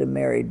they would have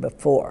married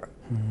before.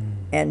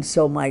 And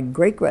so my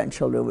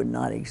great-grandchildren would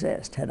not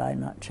exist had I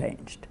not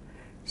changed.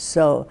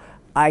 So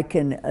I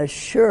can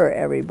assure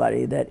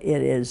everybody that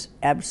it is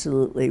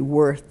absolutely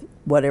worth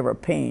whatever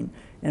pain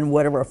and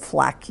whatever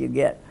flack you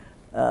get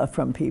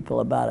from people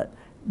about it,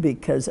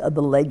 because of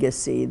the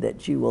legacy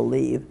that you will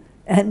leave.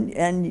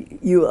 And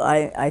you,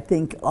 I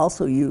think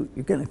also you're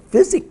going to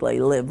physically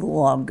live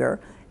longer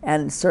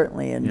and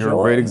certainly enjoy. You're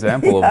a great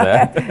example of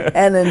that.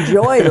 And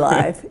enjoy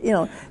life. You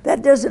know,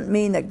 that doesn't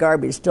mean that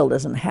garbage still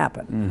doesn't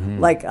happen.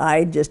 Like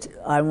I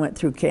went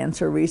through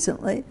cancer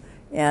recently,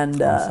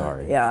 and I'm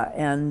sorry. yeah,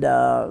 and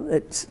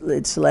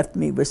it's left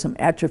me with some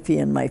atrophy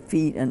in my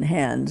feet and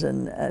hands,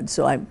 and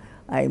so I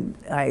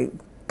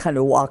kind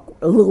of walk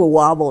a little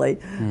wobbly,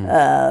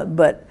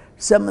 but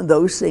some of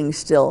those things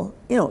still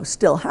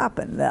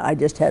happen. I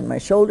just had my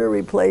shoulder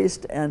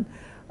replaced and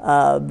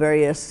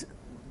various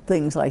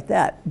things like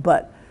that.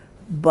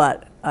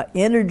 But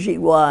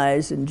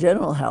energy-wise and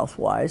general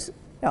health-wise,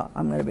 yeah,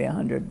 I'm going to be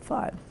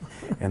 105.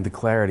 And the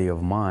clarity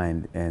of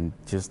mind and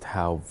just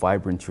how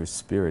vibrant your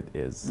spirit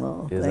is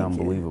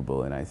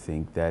unbelievable. And I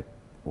think that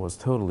was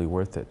totally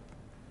worth it.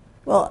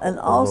 Well, and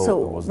also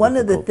one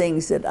of the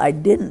things that I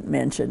didn't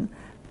mention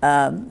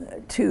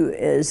too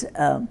is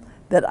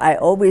that I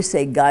always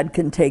say God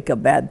can take a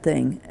bad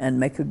thing and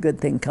make a good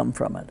thing come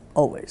from it,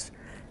 always.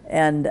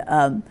 And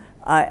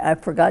I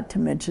forgot to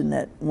mention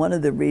that one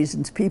of the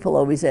reasons people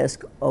always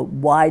ask, oh,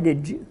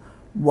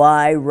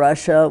 why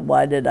Russia?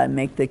 Why did I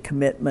make the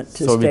commitment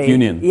to Soviet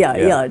Union?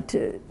 Yeah,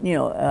 to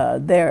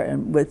there,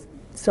 and with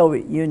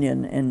Soviet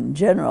Union in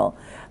general,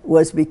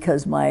 was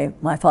because my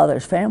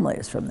father's family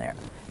is from there.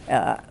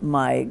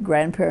 My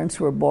grandparents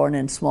were born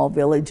in small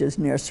villages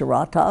near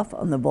Saratov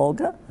on the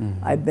Volga.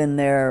 I've been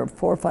there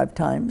 4 or 5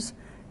 times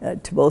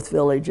to both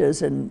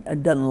villages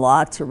and done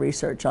lots of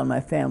research on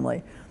my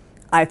family.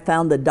 I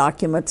found the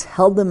documents,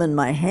 held them in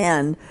my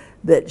hand,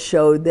 that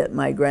showed that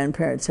my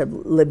grandparents have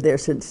lived there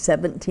since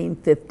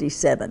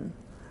 1757,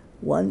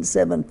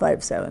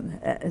 1757.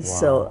 Wow.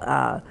 So,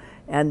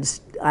 and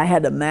I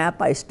had a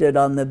map. I stood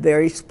on the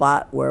very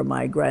spot where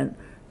my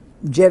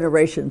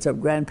generations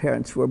of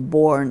grandparents were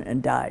born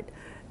and died.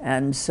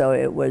 And so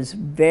it was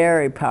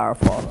very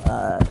powerful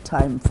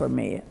time for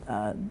me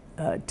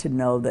to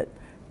know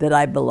that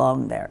I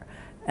belonged there.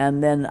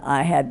 And then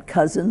I had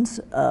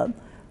cousins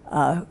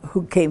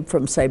who came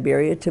from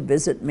Siberia to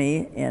visit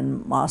me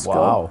in Moscow.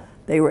 Wow.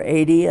 They were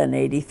 80 and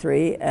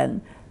 83,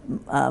 and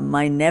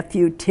my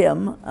nephew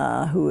Tim,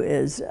 who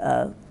is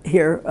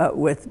here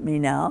with me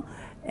now,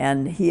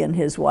 and he and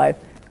his wife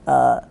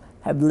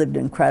have lived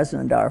in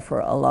Krasnodar for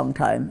a long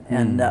time,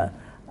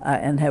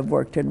 and have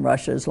worked in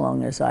Russia as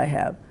long as I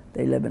have.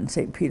 They live in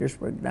St.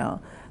 Petersburg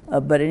now.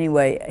 But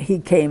anyway, he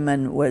came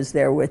and was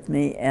there with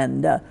me,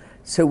 and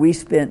so we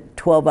spent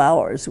 12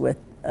 hours with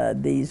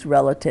these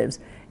relatives,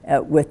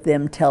 with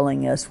them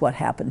telling us what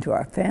happened to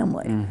our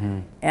family.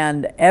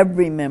 And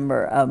every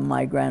member of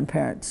my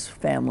grandparents'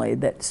 family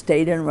that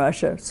stayed in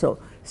Russia, so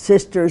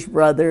sisters,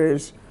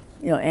 brothers,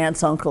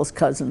 aunts, uncles,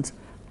 cousins,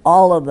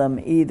 all of them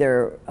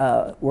either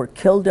were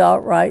killed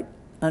outright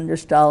under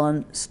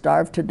Stalin,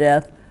 starved to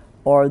death,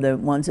 or the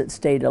ones that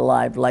stayed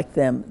alive, like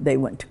them, they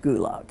went to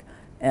Gulag.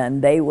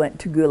 And they went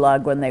to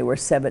Gulag when they were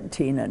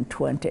 17 and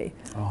 20.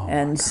 Oh,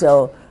 and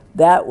so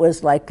that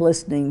was like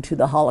listening to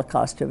the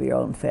Holocaust of your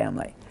own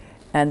family.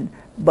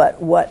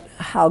 But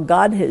how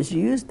God has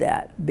used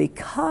that,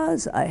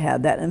 because I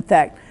had that. In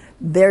fact,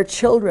 their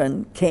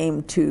children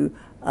came to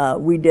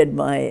we did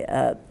my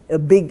a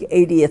big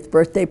 80th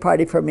birthday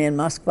party for me in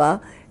Moscow,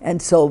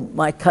 and so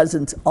my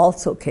cousins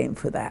also came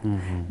for that.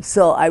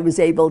 So I was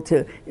able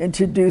to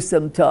introduce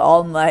them to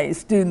all my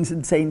students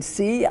and saying,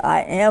 see,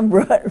 I am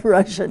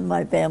Russian,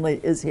 my family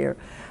is here.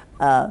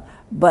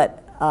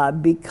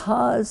 But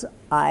because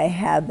I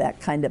have that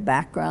kind of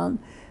background,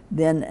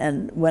 then,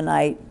 and when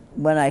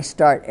I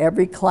start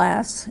every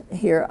class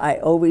here, I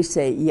always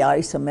say, "Я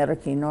из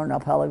Америки, но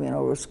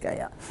наполовину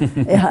русская,"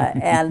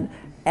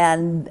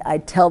 and I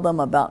tell them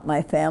about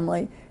my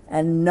family,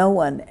 and no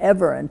one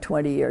ever in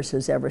 20 years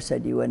has ever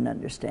said you wouldn't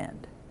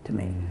understand to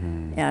me.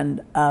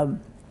 And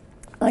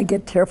I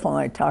get tearful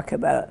when I talk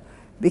about it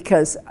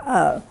because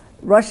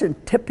Russians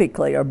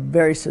typically are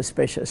very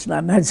suspicious, and I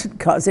imagine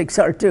Kazakhs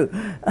are too,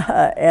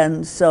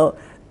 and so.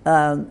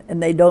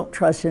 And they don't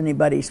trust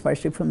anybody,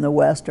 especially from the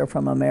West or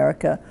from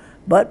America,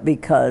 but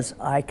because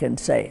I can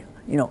say,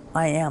 you know,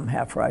 I am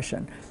half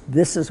Russian.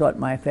 This is what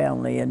my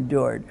family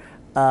endured.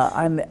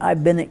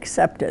 I've been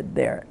accepted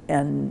there,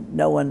 and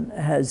no one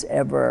has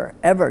ever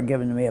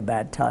given me a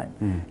bad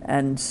time.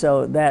 And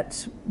so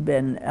that's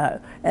been,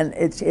 and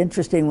it's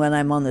interesting when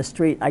I'm on the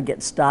street, I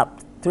get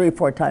stopped 3 or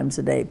 4 times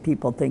a day,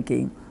 people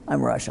thinking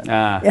I'm Russian.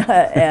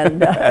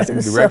 And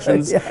asking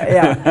directions. So,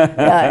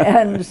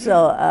 and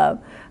so,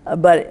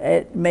 but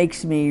it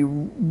makes me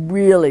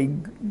really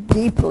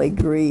deeply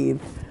grieve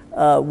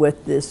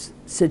with this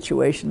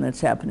situation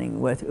that's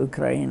happening with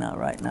Ukraine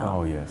right now.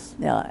 Oh, yes.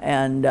 Yeah,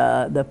 and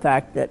the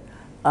fact that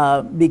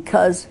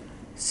because,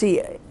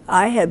 see,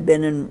 I've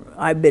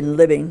been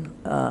living,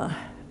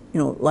 you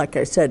know, like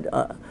I said,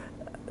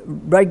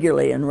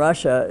 regularly in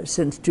Russia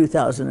since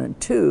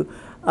 2002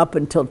 up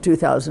until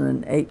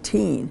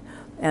 2018.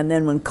 And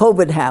then when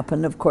COVID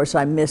happened, of course,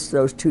 I missed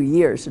those 2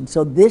 years. And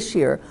so this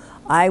year,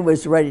 I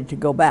was ready to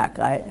go back.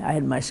 I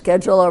had my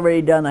schedule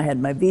already done. I had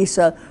my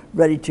visa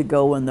ready to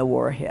go when the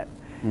war hit.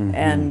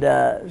 And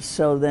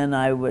so then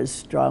I was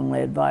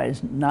strongly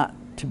advised not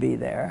to be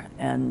there.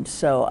 And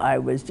so I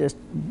was just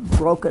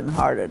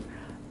brokenhearted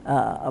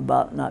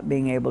about not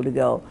being able to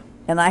go.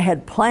 And I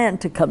had planned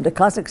to come to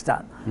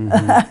Kazakhstan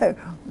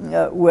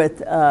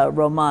with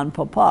Roman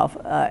Popov.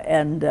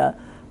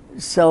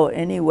 So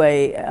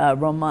anyway,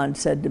 Roman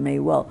said to me,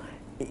 well,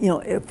 you know,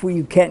 if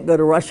you can't go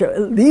to Russia,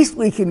 at least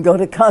we can go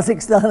to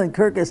Kazakhstan and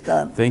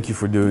Kyrgyzstan. Thank you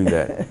for doing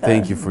that.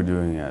 Thank you for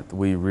doing that.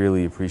 We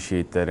really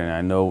appreciate that, and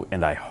I know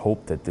and I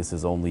hope that this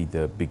is only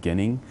the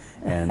beginning,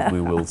 and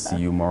we will see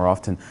you more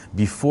often.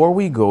 Before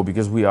we go,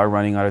 because we are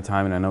running out of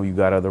time, and I know you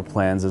got other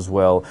plans as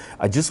well,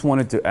 I just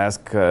wanted to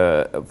ask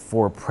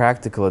for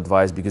practical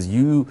advice, because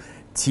you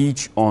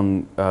teach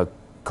on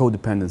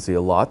codependency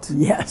a lot.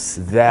 Yes.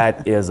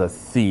 That is a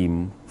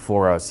theme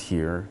for us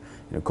here.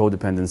 You know,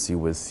 codependency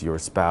with your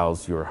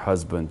spouse, your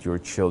husband, your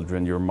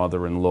children, your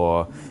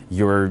mother-in-law,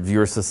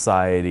 your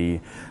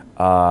society,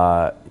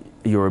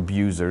 your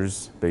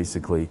abusers,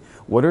 basically.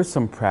 What are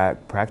some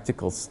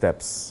practical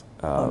steps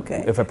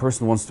if a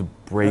person wants to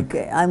break?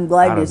 Okay, I'm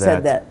glad you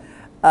said that.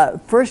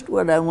 First,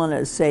 what I want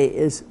to say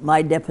is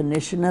my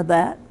definition of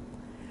that.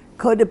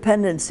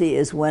 Codependency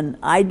is when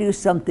I do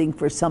something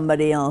for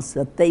somebody else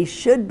that they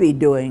should be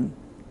doing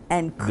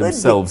and could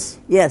themselves.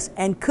 Yes,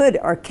 and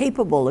are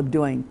capable of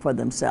doing for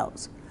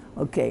themselves.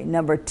 Okay,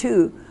 number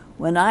 2,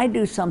 when I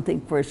do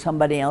something for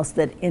somebody else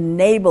that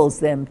enables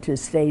them to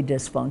stay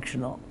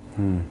dysfunctional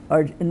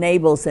or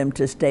enables them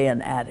to stay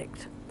an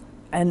addict.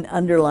 And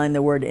underline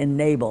the word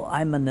enable.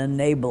 I'm an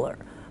enabler.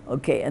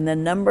 Okay, and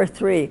then number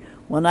 3,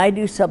 when I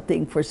do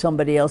something for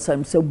somebody else,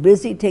 I'm so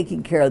busy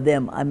taking care of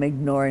them, I'm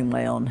ignoring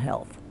my own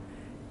health.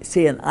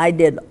 See, and I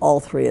did all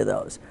 3 of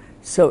those.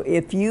 So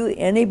if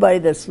anybody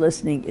that's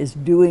listening is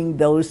doing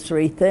those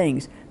 3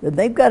 things, then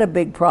they've got a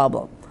big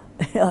problem.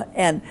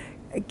 And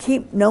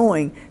keep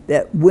knowing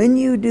that when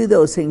you do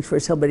those things for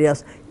somebody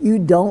else, you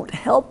don't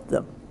help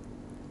them.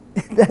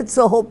 That's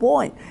the whole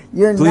point.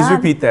 Please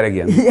repeat that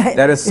again.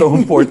 That is so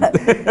important.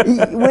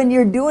 When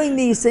you're doing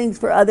these things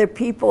for other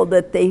people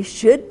that they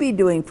should be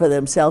doing for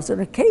themselves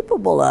and are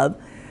capable of,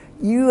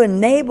 you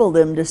enable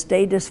them to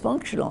stay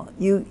dysfunctional.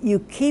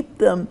 You keep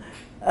them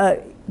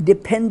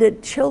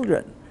dependent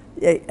children.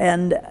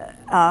 And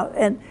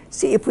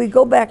see, if we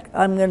go back,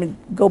 I'm going to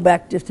go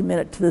back just a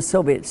minute to the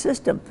Soviet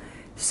system.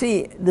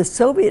 See, the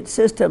Soviet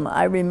system,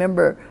 I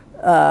remember,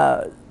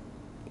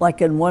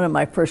 like in one of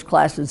my first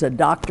classes, a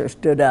doctor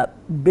stood up,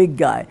 big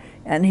guy,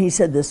 and he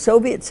said the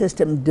Soviet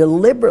system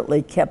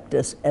deliberately kept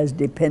us as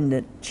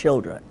dependent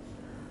children.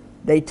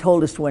 They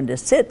told us when to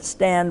sit,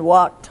 stand,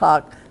 walk,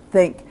 talk,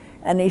 think.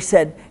 And he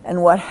said,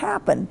 and what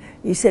happened?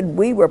 He said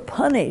we were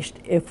punished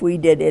if we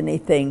did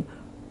anything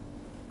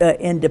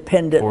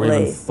independently.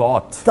 Or even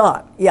thought.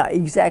 Thought, yeah,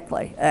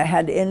 exactly.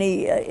 Had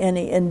any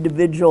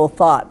individual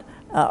thought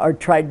or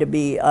tried to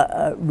be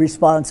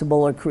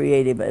responsible or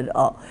creative at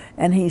all.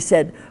 And he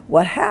said,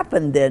 what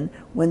happened then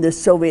when the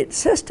Soviet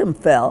system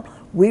fell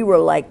we were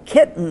like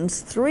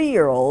kittens,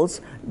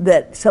 3-year-olds,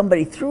 that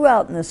somebody threw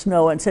out in the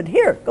snow and said,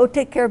 here, go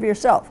take care of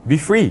yourself. Be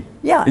free.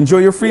 Yeah. Enjoy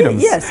your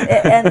freedoms. Yes,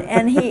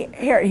 and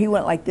he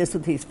went like this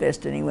with his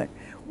fist, and he went,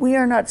 we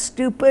are not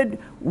stupid,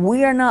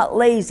 we are not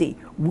lazy,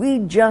 we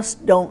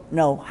just don't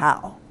know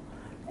how.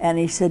 And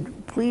he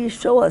said, please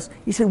show us.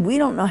 He said, we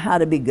don't know how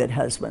to be good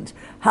husbands,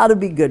 how to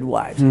be good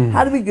wives,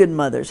 how to be good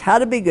mothers, how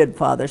to be good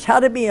fathers, how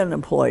to be an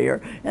employer,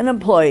 an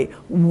employee.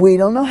 We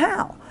don't know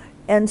how.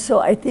 And so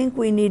I think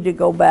we need to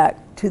go back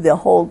to the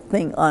whole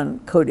thing on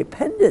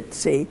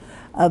codependency,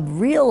 of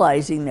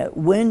realizing that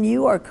when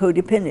you are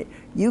codependent,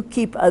 you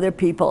keep other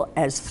people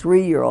as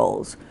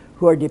 3-year-olds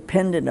who are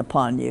dependent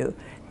upon you,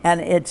 and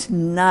it's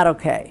not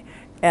okay,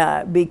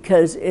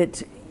 because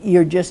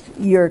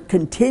you're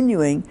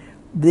continuing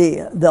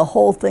the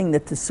whole thing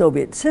that the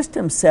Soviet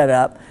system set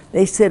up.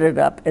 They set it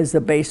up as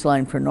the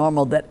baseline for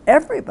normal, that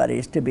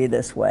everybody's to be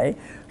this way.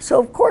 So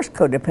of course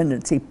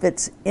codependency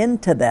fits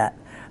into that.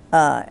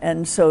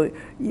 And so,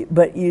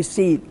 but you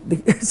see,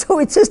 the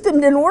Soviet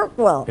system didn't work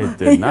well. It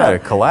did not.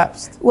 It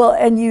collapsed. Well,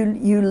 and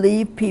you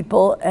leave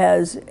people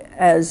as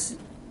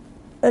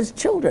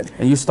children.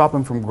 And you stop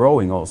them from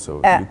growing also.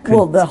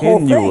 Well, the whole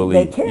thing,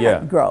 they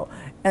can't grow.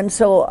 And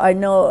so I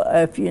know,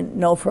 if you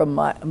know from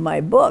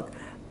my book,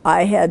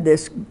 I had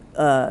this,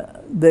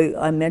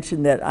 I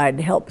mentioned that I'd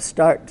helped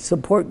start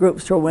support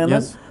groups for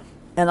women. Yes.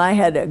 And I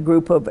had a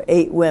group of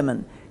 8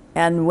 women.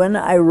 And when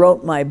I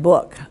wrote my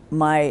book,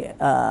 my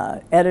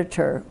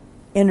editor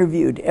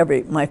interviewed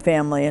my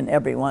family and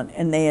everyone,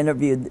 and he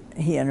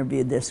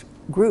interviewed this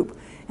group.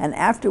 And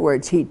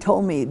afterwards he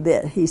told me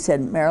that, he said,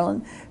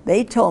 Marilyn,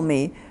 they told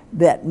me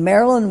that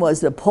Marilyn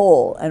was the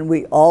pole and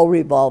we all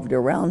revolved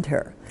around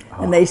her.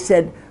 Oh. And they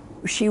said,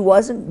 she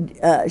wasn't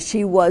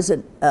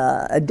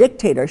a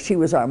dictator, she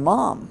was our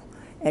mom,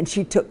 and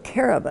she took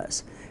care of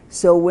us.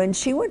 So when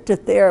she went to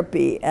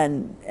therapy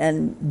and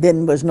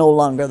then was no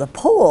longer the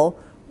pole,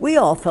 we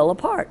all fell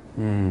apart.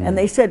 And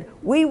they said,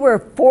 we were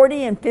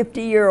 40 and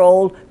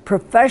 50-year-old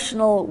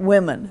professional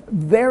women,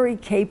 very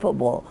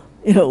capable,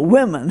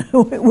 women.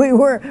 we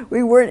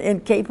weren't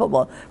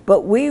incapable,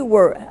 but we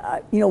were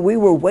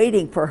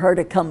waiting for her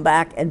to come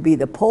back and be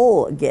the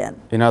pole again.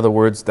 In other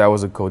words, that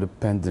was a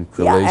codependent relationship.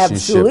 Yeah,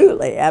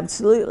 absolutely,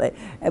 absolutely.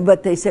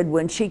 But they said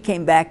when she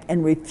came back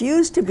and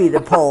refused to be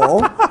the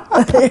pole,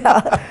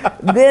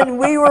 then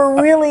we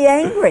were really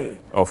angry.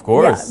 Of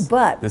course,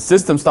 but the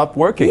system stopped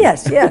working.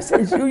 Yes,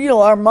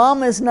 our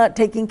mom is not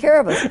taking care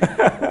of us.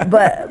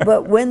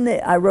 But when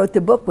I wrote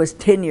the book was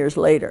 10 years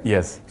later.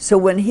 Yes. So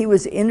when he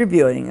was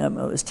interviewing him,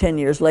 it was 10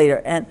 years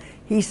later, and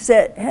he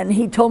said, and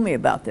he told me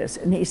about this,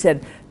 and he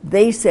said,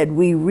 they said,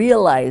 we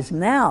realize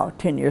now,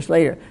 10 years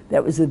later,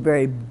 that was the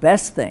very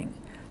best thing,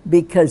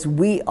 because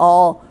we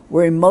all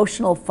were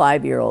emotional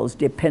 5-year-olds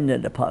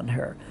dependent upon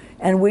her.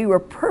 And we were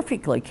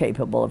perfectly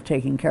capable of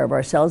taking care of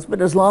ourselves,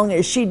 but as long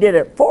as she did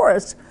it for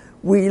us,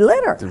 we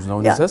let her. There's no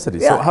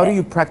necessity. So how do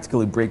you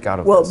practically break out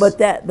of this? Well,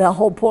 but the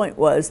whole point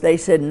was, they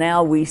said,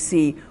 now we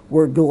see,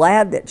 we're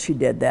glad that she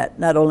did that.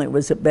 Not only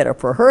was it better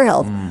for her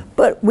health,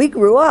 but we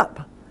grew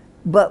up.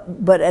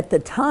 But at the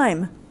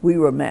time, we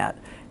were mad.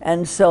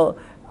 And so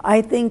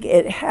I think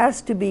it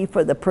has to be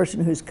for the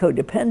person who's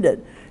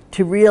codependent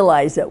to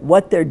realize that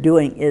what they're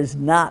doing is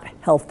not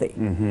healthy.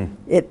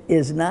 It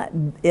is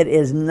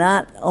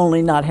not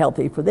only not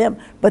healthy for them,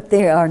 but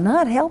they are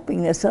not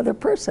helping this other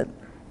person.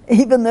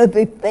 Even though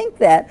they think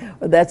that,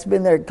 or that's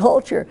been their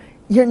culture,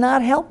 you're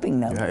not helping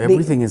them. Yeah,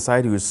 everything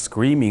inside you is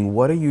screaming,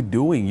 what are you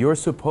doing? You're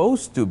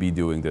supposed to be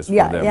doing this for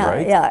them,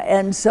 right? Yeah,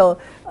 and so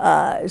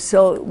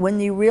when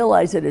you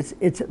realize that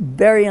it's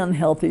very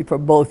unhealthy for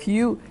both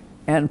you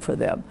and for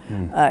them,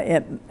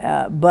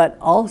 but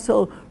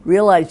also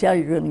realize,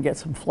 you're going to get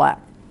some flack.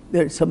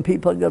 There's some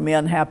people are going to be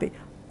unhappy.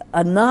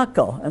 A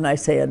knuckle, and I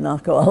say a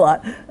knuckle a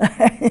lot.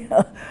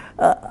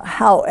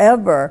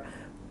 However,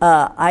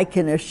 I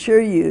can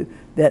assure you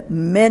that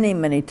many,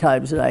 many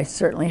times, and I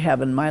certainly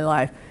have in my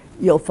life,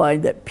 you'll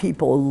find that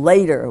people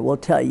later will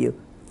tell you,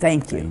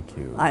 thank you.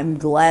 I'm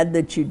glad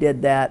that you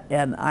did that,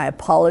 and I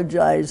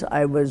apologize,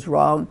 I was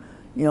wrong,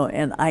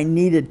 and I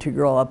needed to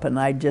grow up, and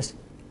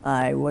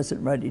I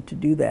wasn't ready to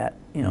do that,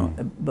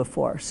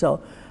 before.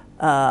 So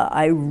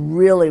I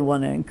really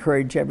want to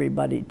encourage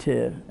everybody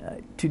to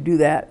do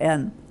that,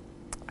 and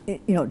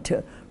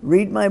to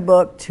read my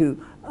book,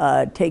 to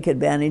take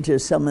advantage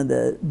of some of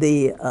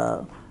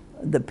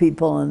the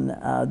people and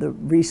the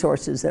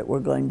resources that we're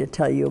going to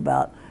tell you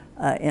about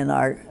in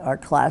our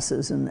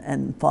classes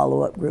and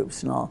follow-up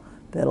groups and all.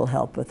 That'll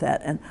help with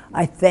that. And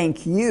I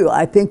thank you.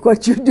 I think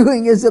what you're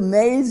doing is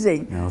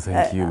amazing. No,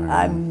 thank you.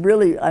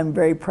 I'm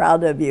very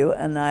proud of you,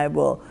 and I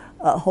will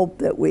hope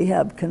that we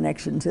have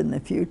connections in the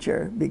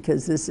future,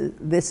 because this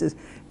is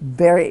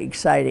very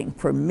exciting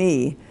for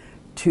me.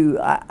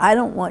 I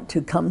don't want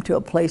to come to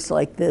a place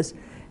like this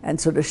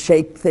and sort of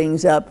shake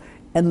things up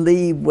and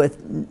leave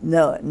with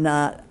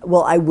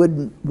well, I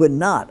would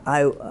not.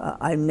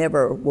 I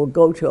never will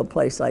go to a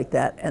place like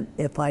that, and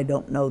if I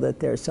don't know that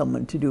there's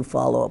someone to do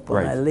follow up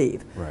when I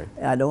leave. Right.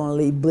 I don't want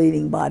to leave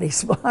bleeding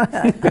bodies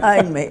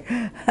behind me.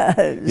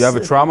 You have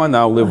a trauma,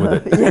 now live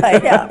with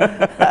it.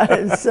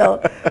 Yeah. So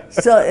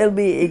it'll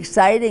be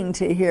exciting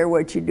to hear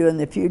what you do in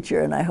the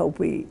future, and I hope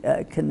we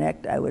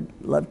connect. I would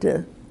love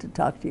to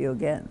talk to you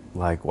again.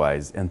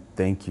 Likewise, and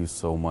thank you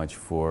so much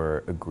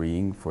for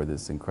agreeing for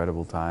this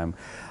incredible time,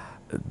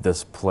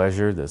 this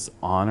pleasure, this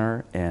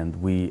honor, and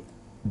we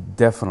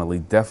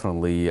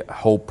definitely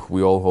hope,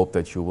 we all hope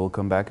that you will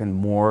come back and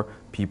more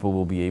people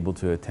will be able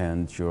to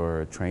attend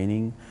your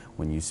training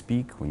when you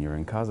speak, when you're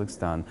in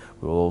Kazakhstan.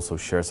 We will also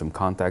share some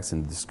contacts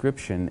in the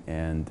description,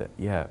 and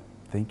yeah,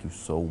 thank you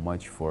so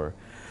much for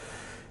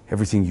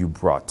everything you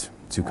brought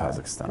to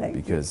Kazakhstan,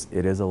 because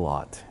it is a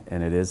lot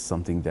and it is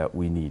something that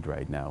we need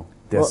right now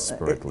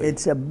desperately. Well,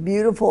 it's a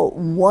beautiful,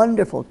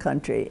 wonderful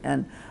country,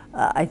 and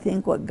I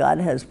think what God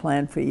has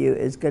planned for you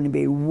is going to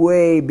be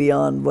way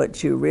beyond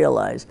what you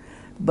realize,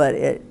 but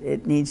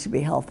it needs to be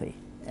healthy.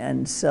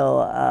 And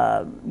so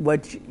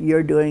what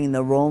you're doing,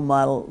 the role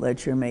model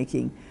that you're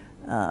making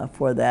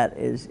for that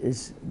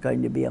is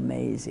going to be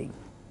amazing.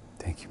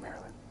 Thank you,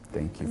 Mэрилин.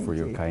 Thank you for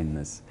your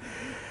kindness.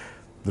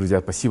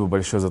 Друзья, спасибо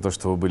большое за то,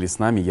 что вы были с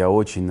нами. Я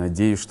очень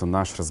надеюсь, что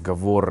наш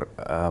разговор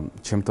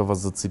чем-то вас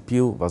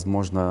зацепил,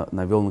 возможно,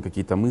 навел на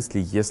какие-то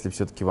мысли. Если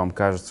все-таки вам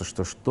кажется,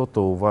 что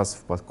что-то у вас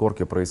в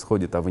подкорке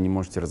происходит, а вы не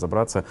можете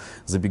разобраться,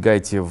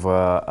 забегайте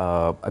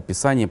в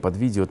описание под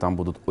видео, там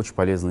будут очень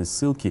полезные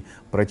ссылки.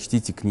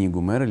 Прочтите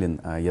книгу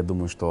Мэрилин. Я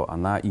думаю, что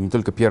она, и не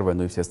только первая,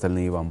 но и все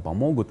остальные вам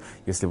помогут.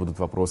 Если будут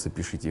вопросы,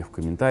 пишите их в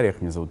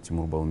комментариях. Меня зовут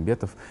Тимур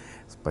Балымбетов.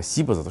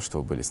 Спасибо за то, что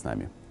вы были с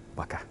нами.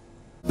 Пока.